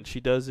god. And she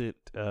does it,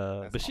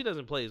 but awful. she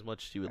doesn't play as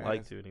much as she would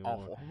like to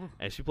anymore. Awful.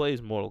 And she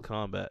plays Mortal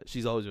Kombat.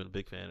 She's always been a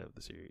big fan of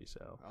the series,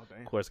 so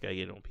damn. of course, gotta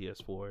get it on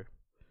PS4.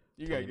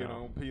 You gotta get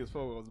on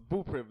PS4 with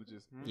boo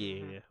privileges.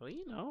 Mm-hmm. Yeah, well,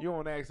 you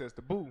want access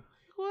to boo.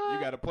 What? You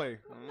gotta play.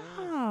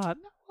 Nah, no,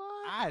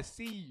 what? I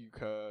see you,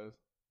 cuz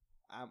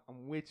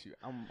I'm with you.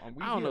 I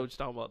don't know what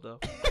you're talking about though.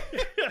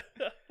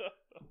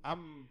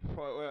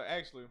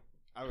 Actually,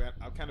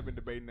 I've kind of been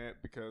debating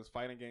that because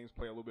fighting games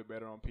play a little bit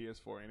better on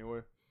PS4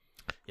 anyway.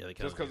 Yeah, they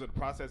just because of the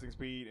processing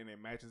speed and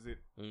it matches it.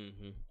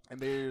 Mm-hmm. And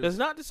there's It's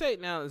not to say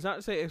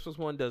Xbox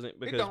One doesn't,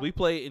 because we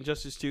played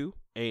Injustice 2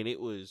 and it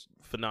was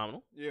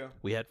phenomenal. Yeah,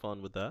 we had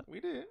fun with that. We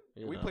did.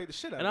 We played the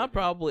shit out. And of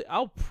it.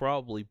 I'll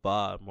probably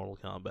buy Mortal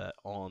Kombat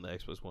on the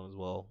Xbox One as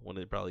well when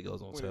it probably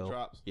goes on sale. It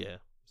drops. Yeah.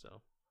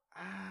 So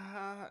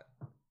I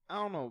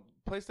don't know.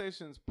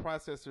 PlayStation's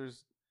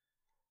processors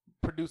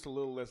produce a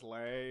little less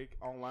lag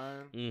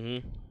online.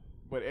 Mm-hmm.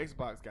 But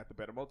Xbox got the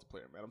better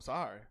multiplayer, man. I'm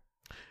sorry.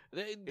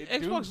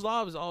 Xbox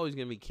Live is always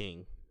going to be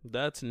king.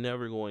 That's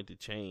never going to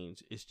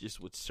change. It's just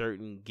with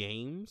certain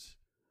games,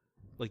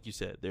 like you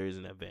said, there is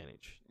an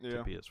advantage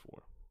to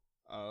PS4.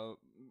 I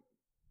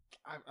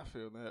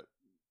feel that.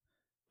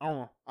 I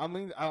don't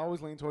know. I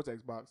always lean towards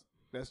Xbox.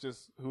 That's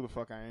just who the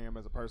fuck I am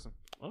as a person.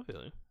 I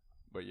feel you.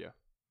 But yeah.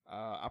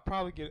 I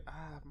probably get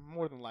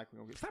more than likely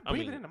gonna get. Stop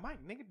breathing in the mic,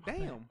 nigga.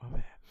 Damn. My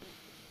bad.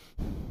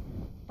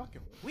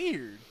 Fucking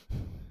weird.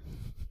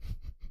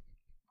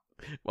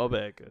 My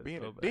bad, cuz.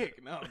 Being a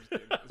dick. No, I'm just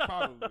kidding. It's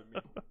probably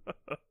me.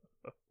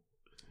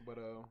 But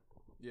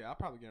yeah, I'll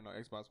probably get it on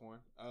Xbox One.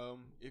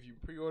 If you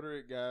pre-order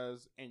it,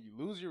 guys, and you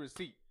lose your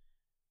receipt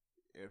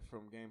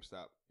from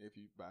GameStop, if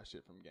you buy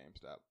shit from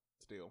GameStop,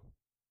 still,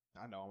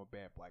 I know I'm a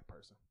bad black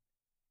person,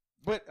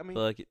 but I mean,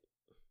 like it.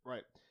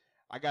 Right?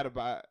 I gotta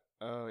buy.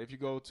 If you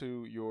go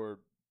to your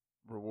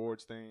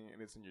rewards thing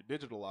and it's in your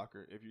digital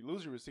locker, if you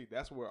lose your receipt,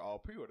 that's where all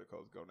pre-order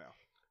codes go now.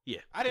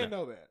 Yeah, I didn't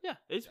know that. Yeah,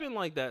 it's been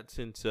like that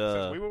since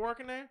we were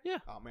working there. Yeah.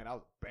 Oh man, I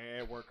was a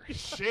bad worker.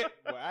 Shit,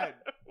 boy,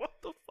 what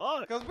the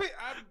fuck? Because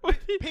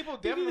people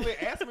definitely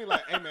ask me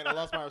like, "Hey man, I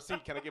lost my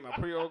receipt. Can I get my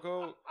pre-order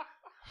code?"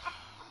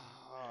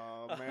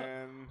 Oh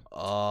man.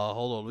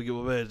 Hold on, let me get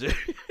my badge.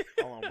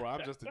 Hold on, bro.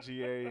 I'm just a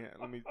GA.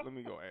 Let me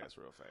go ask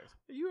real fast.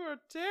 You are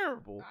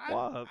terrible.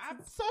 I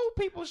sold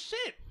people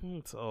shit.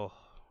 Oh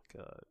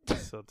god,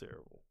 it's so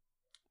terrible.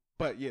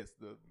 But yes,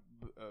 the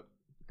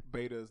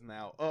beta is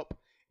now up.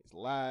 It's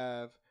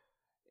live.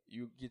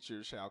 You get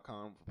your Shao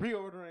Kahn for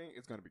pre-ordering.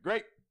 It's gonna be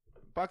great.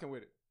 I'm fucking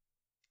with it.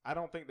 I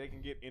don't think they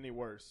can get any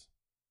worse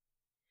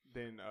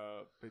than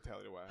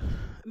fatality wise.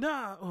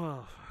 Nah,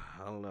 well,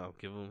 I don't know.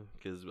 Give them,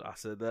 because I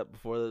said that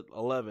before the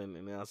 11,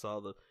 and then I saw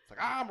the. It's like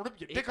I'm gonna rip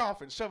your dick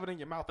off and shove it in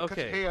your mouth and cut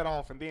your head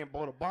off, and then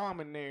blow the bomb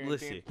in there.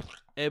 Listen,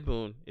 Ed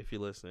Boon, if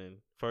you're listening,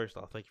 first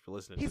off, thank you for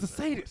listening. He's a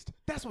sadist.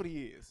 That's what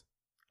he is.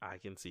 I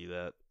can see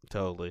that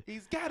totally.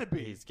 He's gotta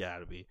be. He's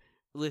gotta be.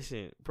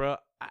 Listen, bro,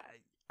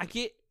 I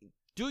get.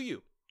 Do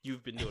you?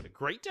 You've been doing a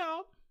great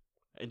job.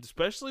 And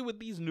especially with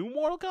these new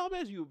Mortal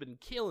Kombat, you've been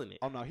killing it.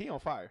 Oh no, he on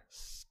fire.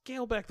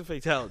 Scale back the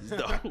fatalities,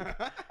 though.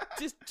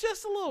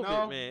 just a little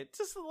bit, man.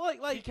 Just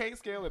like he can't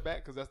scale it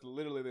back because that's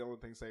literally the only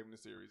thing saving the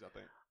series, I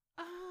think.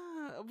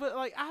 But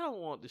like, I don't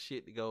want the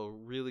shit to go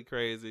really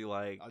crazy.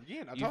 Like,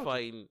 again, you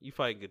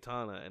fighting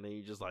Katana, and then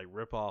you just like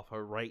rip off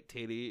her right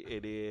titty,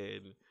 and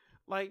then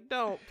Like,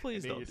 don't,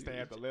 please And then don't. you do stab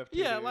that the left shit.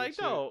 ear Yeah, and like, shit.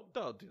 don't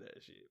do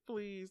that shit.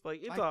 Please. Like,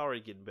 it's Like-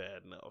 already getting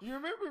bad enough. You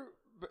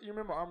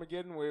remember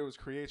Armageddon where it was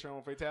create your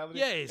own fatality?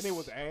 Yes. And it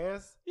was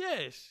ass?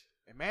 Yes.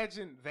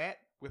 Imagine that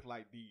with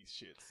like these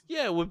shits.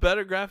 Yeah, with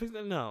better graphics.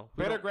 No.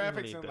 we Better don't- we don't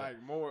graphics need and that.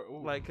 like more.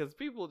 Ooh. Like, because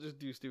people just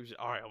do stupid shit.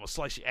 All right, I'm going to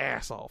slice your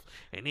ass off,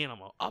 and then I'm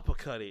going to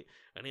uppercut it,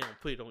 and then I'm going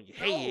to put it on your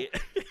head.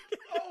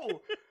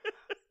 Oh.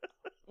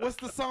 What's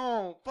the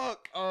song?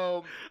 Fuck.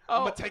 I'm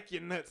gonna take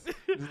your nuts.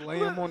 Just lay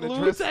them on the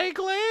dresser. Wu-Tang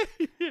Clan?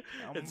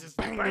 I'm And just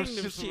bang bang them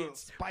them shits with a shits.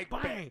 spike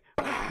Bang.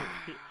 bat.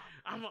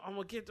 I'm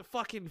gonna get the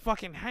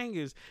fucking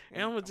hangers,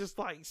 and I'm gonna just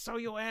like sew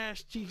your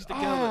ass cheeks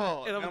together,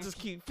 Oh, and I'm I'm gonna just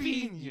keep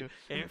feeding you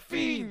and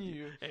feeding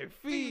you and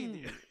feeding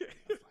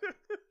you.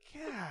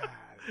 God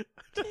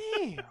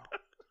damn.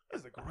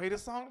 It's the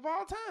greatest song of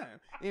all time.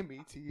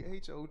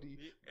 METHOD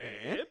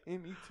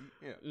and MET.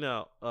 Yeah.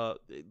 No,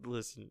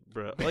 listen,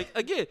 bro. Like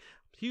again,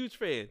 huge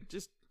fan.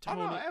 Just tone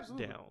no, it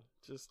absolutely. down.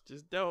 Just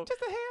don't. Just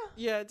the hell.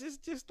 Yeah,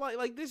 just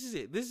like this is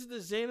it. This is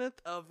the zenith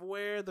of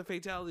where the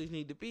fatalities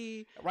need to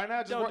be. Right now,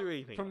 just Don't work, do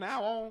anything from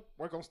now on,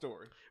 work on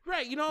story.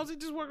 Right, you know what I'm saying?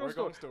 Just work on Work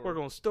on story. story. Work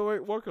on story.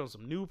 Work on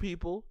some new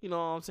people. You know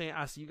what I'm saying?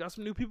 I see you got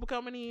some new people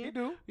coming in. You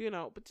do. You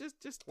know, but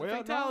just the Well, no.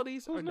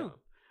 fatalities Who's are new?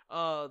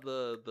 done.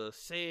 The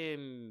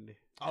sand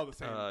Oh, the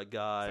same.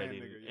 guy sand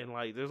and, nigga, yeah. and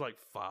like there's like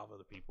 5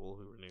 other people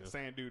who are new. The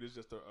sand dude is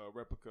just a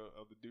replica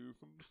of the dude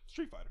from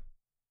Street Fighter.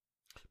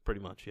 Pretty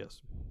much,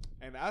 yes.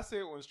 And I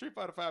said when Street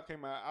Fighter 5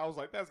 came out, I was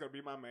like, that's gonna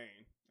be my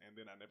main. And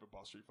then I never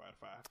bought Street Fighter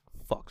 5.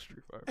 Fuck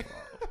Street Fighter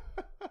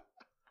 5.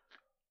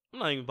 I'm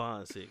not even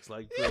buying 6.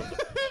 Like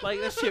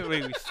that shit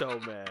made me so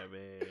mad,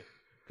 man.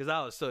 Because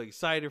I was so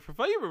excited for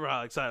 5. You remember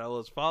how excited I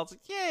was for 5? I was like,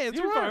 yeah, You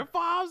Street were. Fighter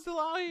 5 still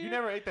out here. You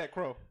never ate that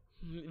crow.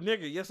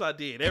 Nigga, yes I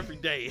did. Every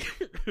day.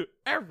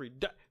 Every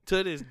day.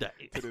 To this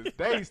day. To this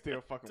day, he's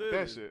still fucking To with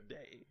that this shit.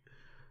 day.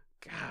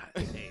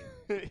 God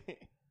damn.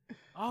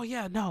 Oh,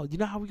 yeah, no. You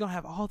know how we going to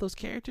have all those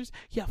characters?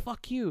 Yeah,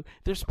 fuck you.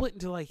 They're split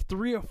into like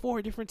 3 or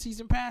 4 different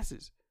season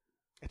passes.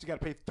 And you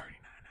gotta pay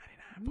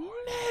 $39.99 for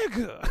it.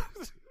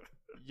 Nigga.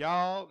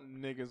 Y'all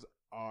niggas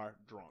are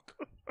drunk.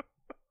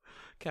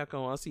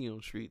 Capcom, I see you on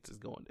the streets is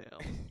going down.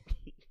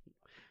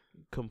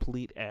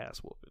 Complete ass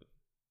whooping.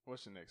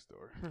 What's your next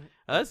story?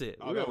 That's it.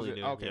 Oh, We're that was only it?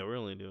 doing. Okay. Yeah, we're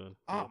only doing.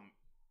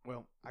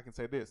 Well, I can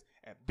say this.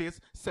 At this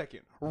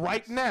second,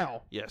 right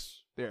now,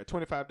 Yes. there are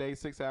 25 days,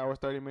 6 hours,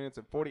 30 minutes,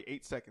 and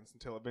 48 seconds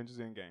until Avengers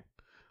Endgame.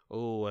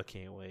 Oh, I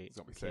can't wait. It's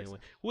gonna be Can't sexy.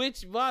 wait.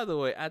 Which, by the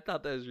way, I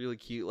thought that was really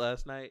cute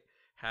last night.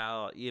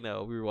 How, we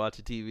were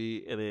watching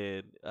TV and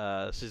then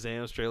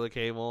Shazam's trailer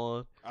came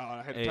on. Oh,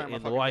 I had to turn my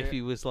And the fucking wifey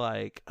head. was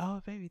like,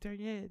 oh, baby, turn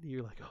your head. And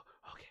you're like, oh,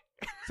 okay.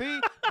 See,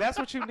 that's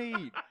what you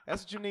need.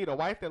 That's what you need. A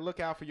wife that look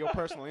out for your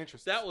personal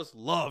interests. That was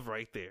love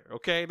right there,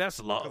 okay?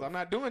 That's love. Because I'm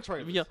not doing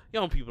trailers.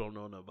 Young people don't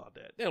know nothing about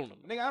that. They don't know.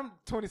 Nigga, I'm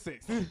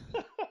 26.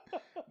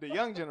 The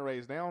young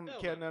generation, they don't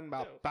care nothing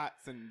about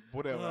thoughts and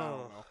whatever. I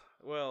don't know.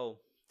 Well,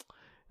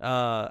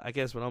 I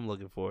guess what I'm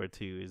looking forward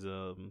to is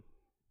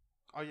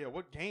Oh yeah,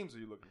 what games are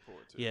you looking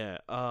forward to? yeah,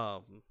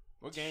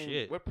 What game?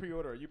 shit. What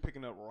pre-order are you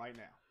picking up right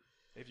now,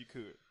 if you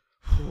could?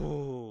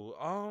 Ooh, It's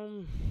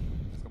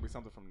gonna be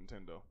something from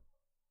Nintendo.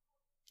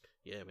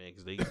 yeah, man,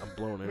 because I'm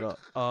blowing it up.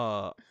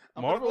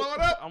 I'm gonna blow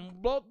it up. I'm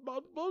about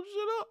to blow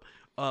shit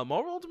up.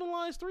 Marvel Ultimate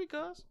Alliance 3,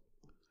 cuz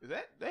Is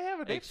that they have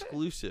a date? for that?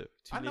 exclusive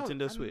to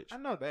Nintendo Switch. I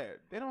know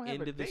that they don't have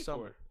End a of date this for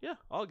summer. it. Yeah,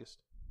 August.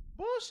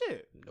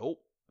 Bullshit.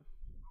 Nope.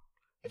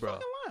 You Bruh.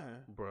 fucking lying.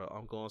 Bro,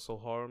 I'm going so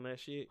hard on that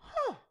shit.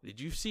 Huh. Did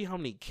you see how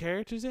many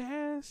characters it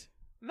has?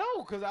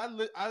 No, because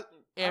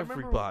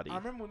Everybody. I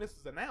remember when this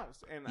was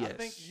announced, and I Yes.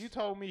 think you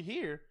told me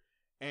here,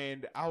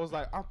 and I was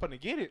like, I'm gonna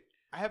get it.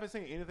 I haven't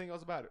seen anything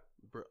else about it.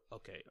 Bro,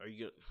 okay, are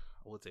you good?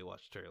 I would say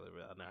watch the trailer,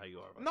 but I know how you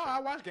are. About No, trailers.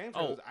 I watch game Oh,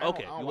 trailers. I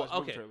okay. don't You watch wa-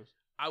 movie okay. trailers.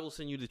 I will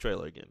send you the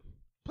trailer again.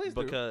 Please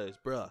do. Because,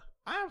 bruh,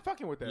 I am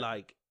fucking with that.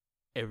 like,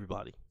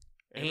 everybody.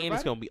 And Everybody?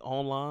 it's going to be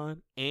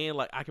online. And,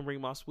 like, I can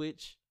bring my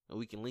Switch. And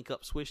we can link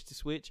up Switch to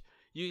Switch.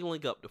 You can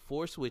link up to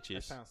 4 That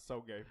Switches. sounds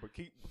so gay, but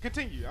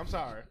continue. I'm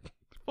sorry.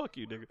 Fuck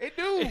you, nigga. It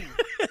do.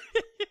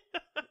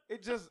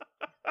 It just.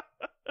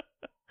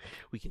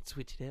 We can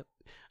switch it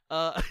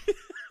up.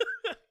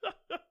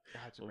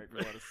 God, you make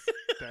me want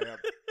to stab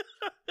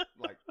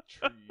like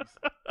trees.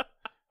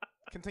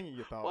 Continue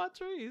your thought. What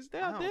trees? I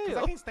Damn, don't, 'cause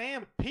I can't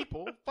stand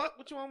people. Fuck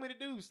what you want me to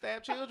do?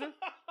 Stab children?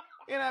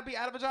 And I'd be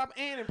out of a job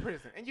and in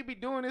prison. And you be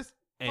doing this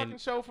fucking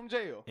show from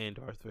jail. And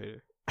Darth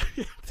Vader.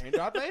 And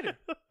Darth Vader.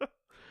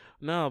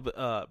 No,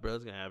 but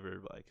bro's gonna have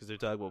everybody because they're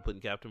talking about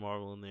putting Captain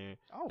Marvel in there,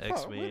 Oh, fuck, I'm with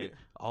X-Men, it.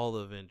 all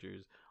the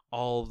Avengers,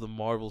 all of the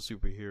Marvel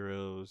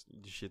superheroes.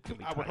 The shit's gonna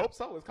be I would tight. hope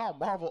so. It's called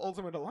Marvel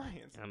Ultimate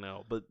Alliance. I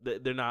know, but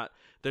they're not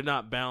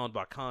bound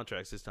by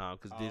contracts this time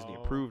because Disney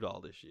Oh. approved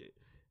all this shit,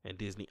 and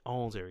Disney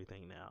owns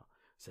everything now.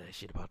 So that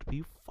shit about to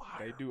be fire.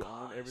 They do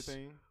own guys.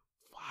 everything.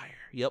 Fire.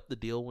 Yep, the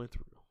deal went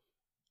through.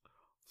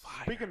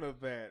 Fire. Speaking of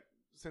that,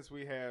 since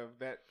we have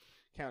that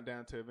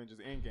countdown to Avengers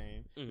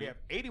Endgame, Mhm. we have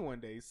 81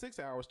 days, 6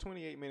 hours,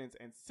 28 minutes,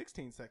 and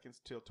 16 seconds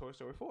till Toy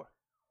Story 4.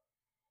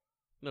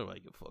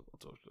 Nobody give a fuck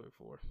about Toy Story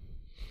 4.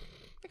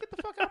 Hey, get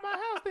the fuck out of my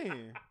house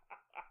then.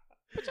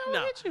 But y'all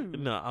No, hit you.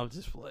 no, I'm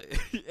just playing.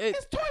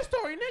 It's Toy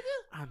Story,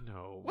 nigga. I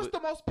know. What's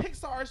but- the most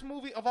Pixar-ish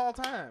movie of all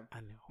time? I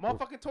know.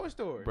 Motherfucking Toy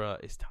Story. Bruh,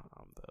 it's time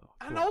though.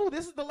 I Come know. on.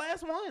 This is the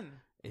last one.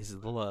 This is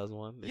the last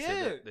one. They Yeah.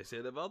 Said that, they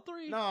said about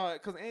 3. No,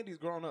 because Andy's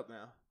grown up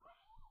now.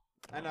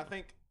 And I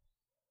think,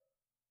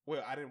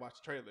 well, I didn't watch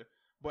the trailer,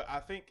 but I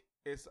think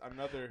it's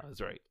another.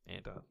 That's right.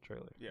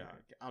 Anti-trailer. Yeah, Right.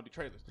 I don't do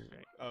trailers.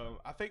 Right.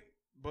 I think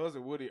Buzz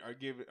and Woody are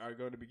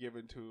going to be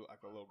given to like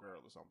a little girl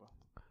or something.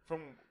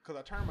 Because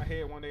I turned my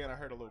head one day and I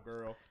heard a little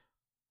girl.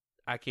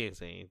 I can't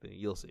say anything.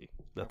 You'll see.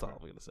 That's Okay. all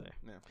I'm gonna say.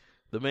 Yeah.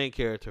 The main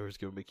character is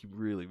gonna make you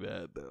really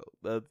mad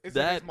though. Is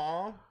that his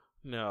mom?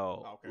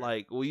 No. Okay.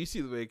 Like when you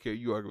see the main character,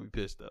 you are gonna be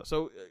pissed though.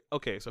 So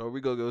okay, so are we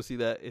gonna go see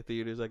that in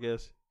theaters? I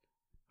guess.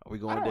 Are we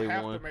I going don't day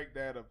have one? to make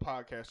that a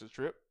podcaster's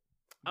trip.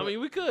 I mean,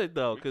 we could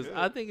though, we because could.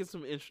 I think it's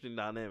some interesting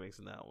dynamics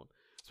in that one.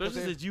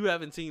 Especially then- since you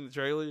haven't seen the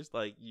trailers,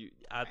 like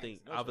I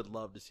think that's I would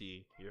love to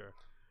see your.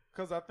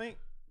 Because I think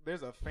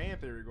there's a fan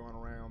theory going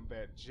around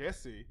that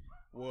Jessie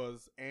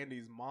was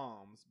Andy's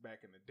mom's back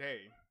in the day.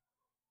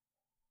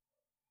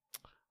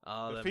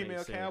 Oh, The that female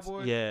makes sense.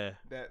 cowboy? Yeah.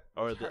 That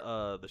Or was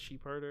her- the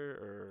sheep herder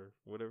or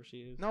whatever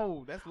she is.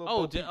 No, that's little.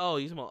 Oh, Bo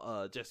Peep. he's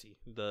about Jesse.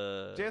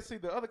 The Jessie,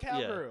 the other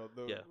cowgirl.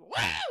 yeah.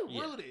 Woo!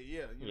 Yeah. Rudy.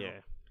 Yeah. You know, Yeah.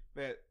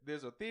 that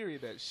there's a theory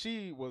that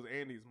she was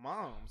Andy's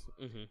mom's,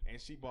 Mm-hmm.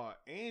 and she bought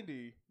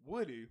Andy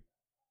Woody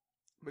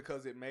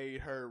because it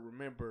made her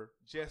remember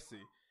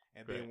Jessie.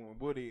 And Right. then when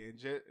Woody and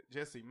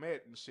Jessie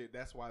met and shit,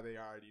 that's why they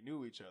already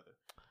knew each other.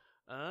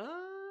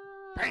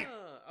 Bam!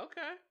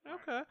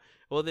 Okay.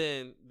 Well,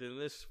 then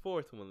this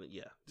fourth one,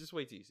 yeah, just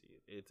wait till you see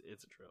it.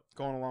 It's a trip.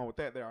 Going along with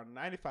that, there are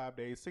 95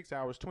 days, 6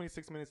 hours,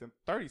 26 minutes, and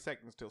 30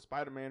 seconds till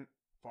Spider-Man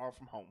Far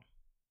From Home.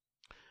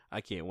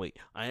 I can't wait.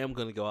 I am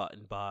gonna go out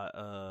and buy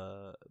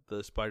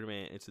the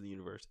Spider-Man Into the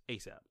Universe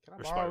ASAP. Can I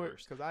or borrow it?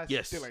 Spider-Verse. Because I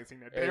Yes. still ain't seen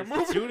that damn As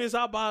movie. soon as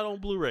I buy it on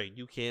Blu-ray,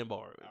 you can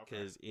borrow it Okay.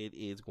 because it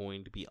is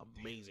going to be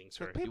amazing,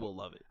 sir. people- You will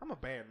love it. I'm a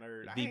bad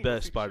nerd. I The ain't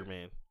best see shit.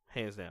 Spider-Man,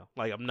 hands down.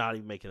 Like I'm not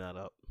even making that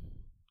up.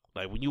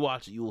 Like when you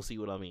watch it, you will see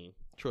what I mean.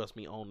 Trust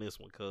me on this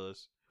one,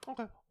 cause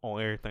Okay.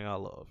 on everything I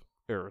love,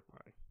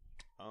 everything.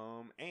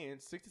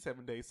 And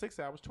 67 days, 6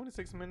 hours,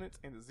 26 minutes,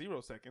 and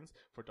 0 seconds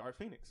for Dark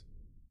Phoenix.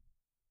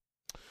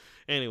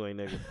 Anyway,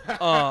 nigga.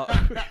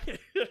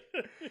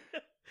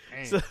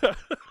 Dang.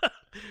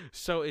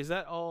 So is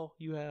that all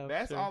you have?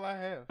 That's sir? all I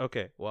have.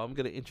 Okay. Well, I'm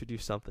gonna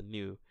introduce something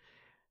new.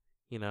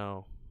 You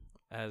know,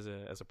 as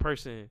a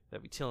person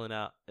that be chilling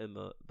out in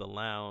the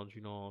lounge,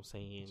 you know what I'm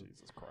saying?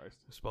 Jesus Christ.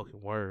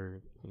 Spoken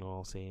word, you know what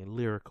I'm saying?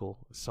 Lyrical,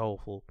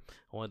 soulful.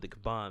 I wanted to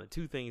combine the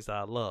two things that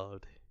I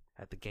loved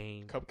at the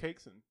game.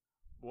 Cupcakes and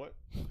what?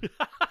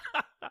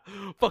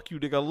 Fuck you,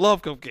 nigga. I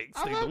love cupcakes.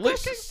 I They love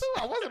delicious. cupcakes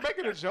too. I wasn't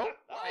making a joke.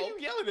 Why are you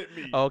yelling at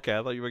me? Oh, okay,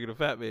 I thought you were making a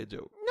fat man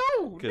joke.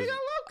 No, 'Cause nigga,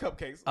 I love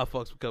cupcakes. I I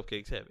fucks with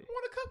cupcakes heavy.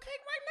 want a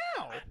cupcake right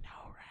now. I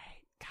know,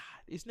 right? God,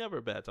 it's never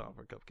a bad time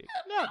for cupcakes.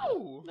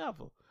 No.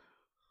 Never.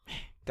 Man,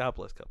 God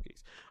bless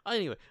cupcakes.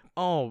 Anyway,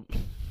 Mad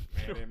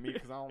at me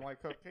because I don't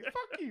like cupcakes.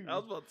 Fuck you. I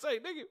was about to say,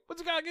 nigga, what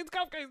you got against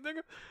cupcakes,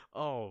 nigga?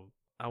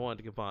 I wanted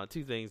to combine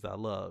two things that I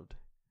loved: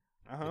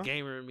 Uh-huh. the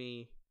gamer in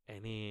me,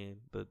 and then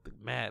the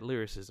mad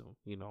lyricism.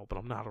 You know, but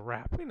I'm not a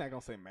rapper. We're not going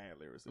to say mad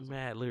lyricism.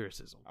 Mad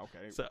lyricism.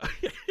 Okay. So,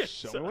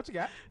 Show me what you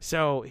got.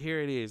 so here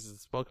it is.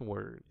 It's spoken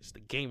word. It's the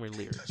gamer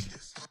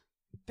lyrics.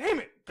 Damn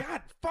it.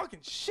 God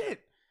fucking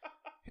shit.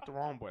 Hit the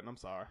wrong button. I'm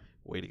sorry.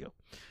 Way to go.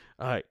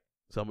 All right.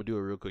 So I'm gonna do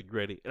it real quick. You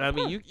ready? And I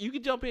mean, you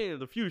can jump in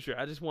the future.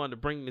 I just wanted to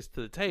bring this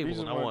to the table, just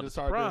and I wanted wanted to to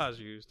start surprise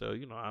you. So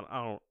you know, I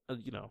don't,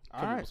 come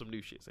up right. with some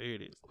new shit. So here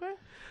it is. Okay.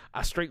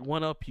 I straight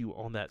one up you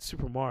on that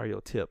Super Mario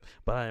tip,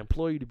 but I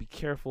implore you to be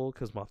careful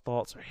because my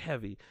thoughts are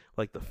heavy,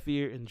 like the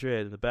fear and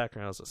dread in the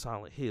backgrounds of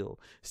Silent Hill.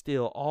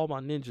 Still, all my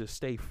ninjas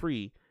stay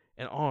free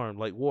and armed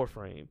like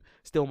Warframe.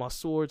 Still, my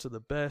swords are the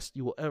best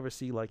you will ever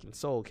see, like in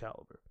Soul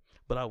Calibur.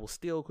 But I will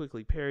still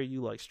quickly parry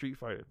you like Street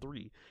Fighter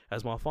 3,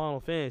 as my final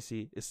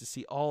fantasy is to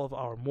see all of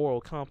our moral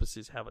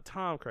compasses have a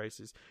time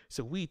crisis,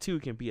 so we too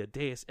can be a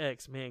Deus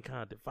Ex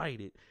Mankind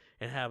divided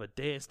and have a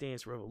Dance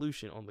Dance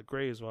revolution on the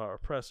graves of our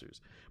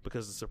oppressors,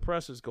 because the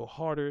suppressors go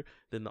harder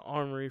than the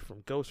armory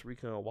from Ghost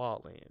Recon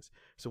Wildlands.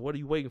 So what are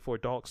you waiting for,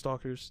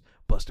 Darkstalkers?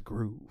 Bust a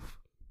groove.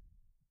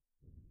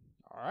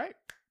 All right.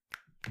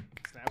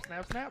 Snap,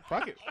 snap, snap.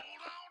 Fuck it. Hold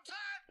on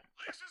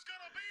tight. This is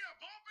gonna be a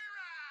bumpy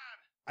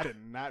ride. I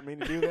did not mean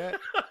to do that.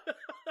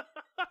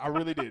 I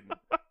really didn't.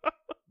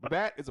 But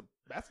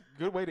that's a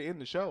good way to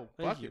end the show.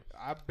 Thank Fuck you. it.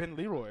 I've been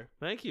Leroy,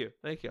 Thank you.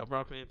 I'm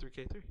Rockman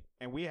 3K3.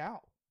 and we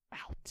out.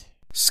 Out.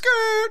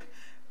 Skirt.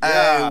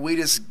 Yeah. Hey, we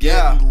just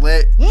getting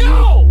lit.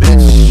 No!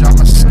 Bitch,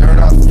 I'ma skirt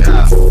up in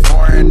the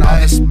foreign. All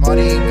this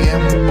money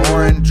getting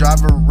boring.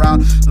 Drive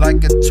around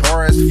like a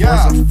tourist.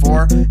 Forza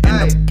 4 in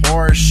the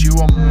Porsche. You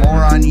a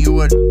moron,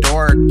 you a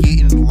dork.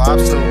 Eating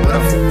lobster with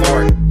a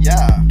fork.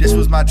 Yeah, this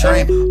was my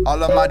dream.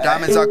 All of my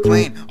diamonds are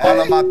clean.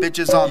 All of my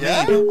bitches on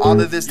me. All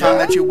of this time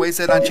that you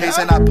wasted on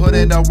chasing, I put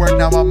in the work.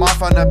 Now I'm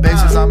off on the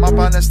bases. I'm up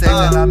on the stage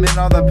and I'm in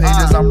all the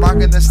pages. I'm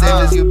rocking the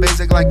stages. You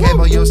basic like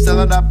cable. You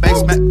still in the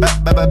basement.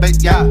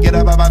 Yeah, get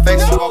up out my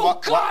face.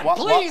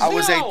 I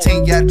was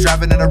 18. Yeah,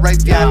 driving in a rape.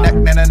 Yeah,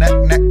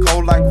 neck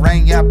cold like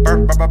rain. Yeah,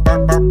 burr.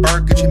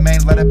 Gucci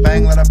Mane, let it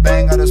bang.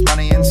 All this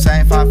money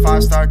insane.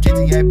 5-star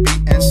GTA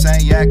beat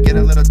insane. Yeah, get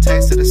a little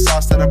taste of the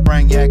sauce that I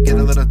bring. Yeah, get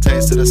a little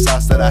taste of the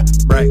sauce that I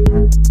bring.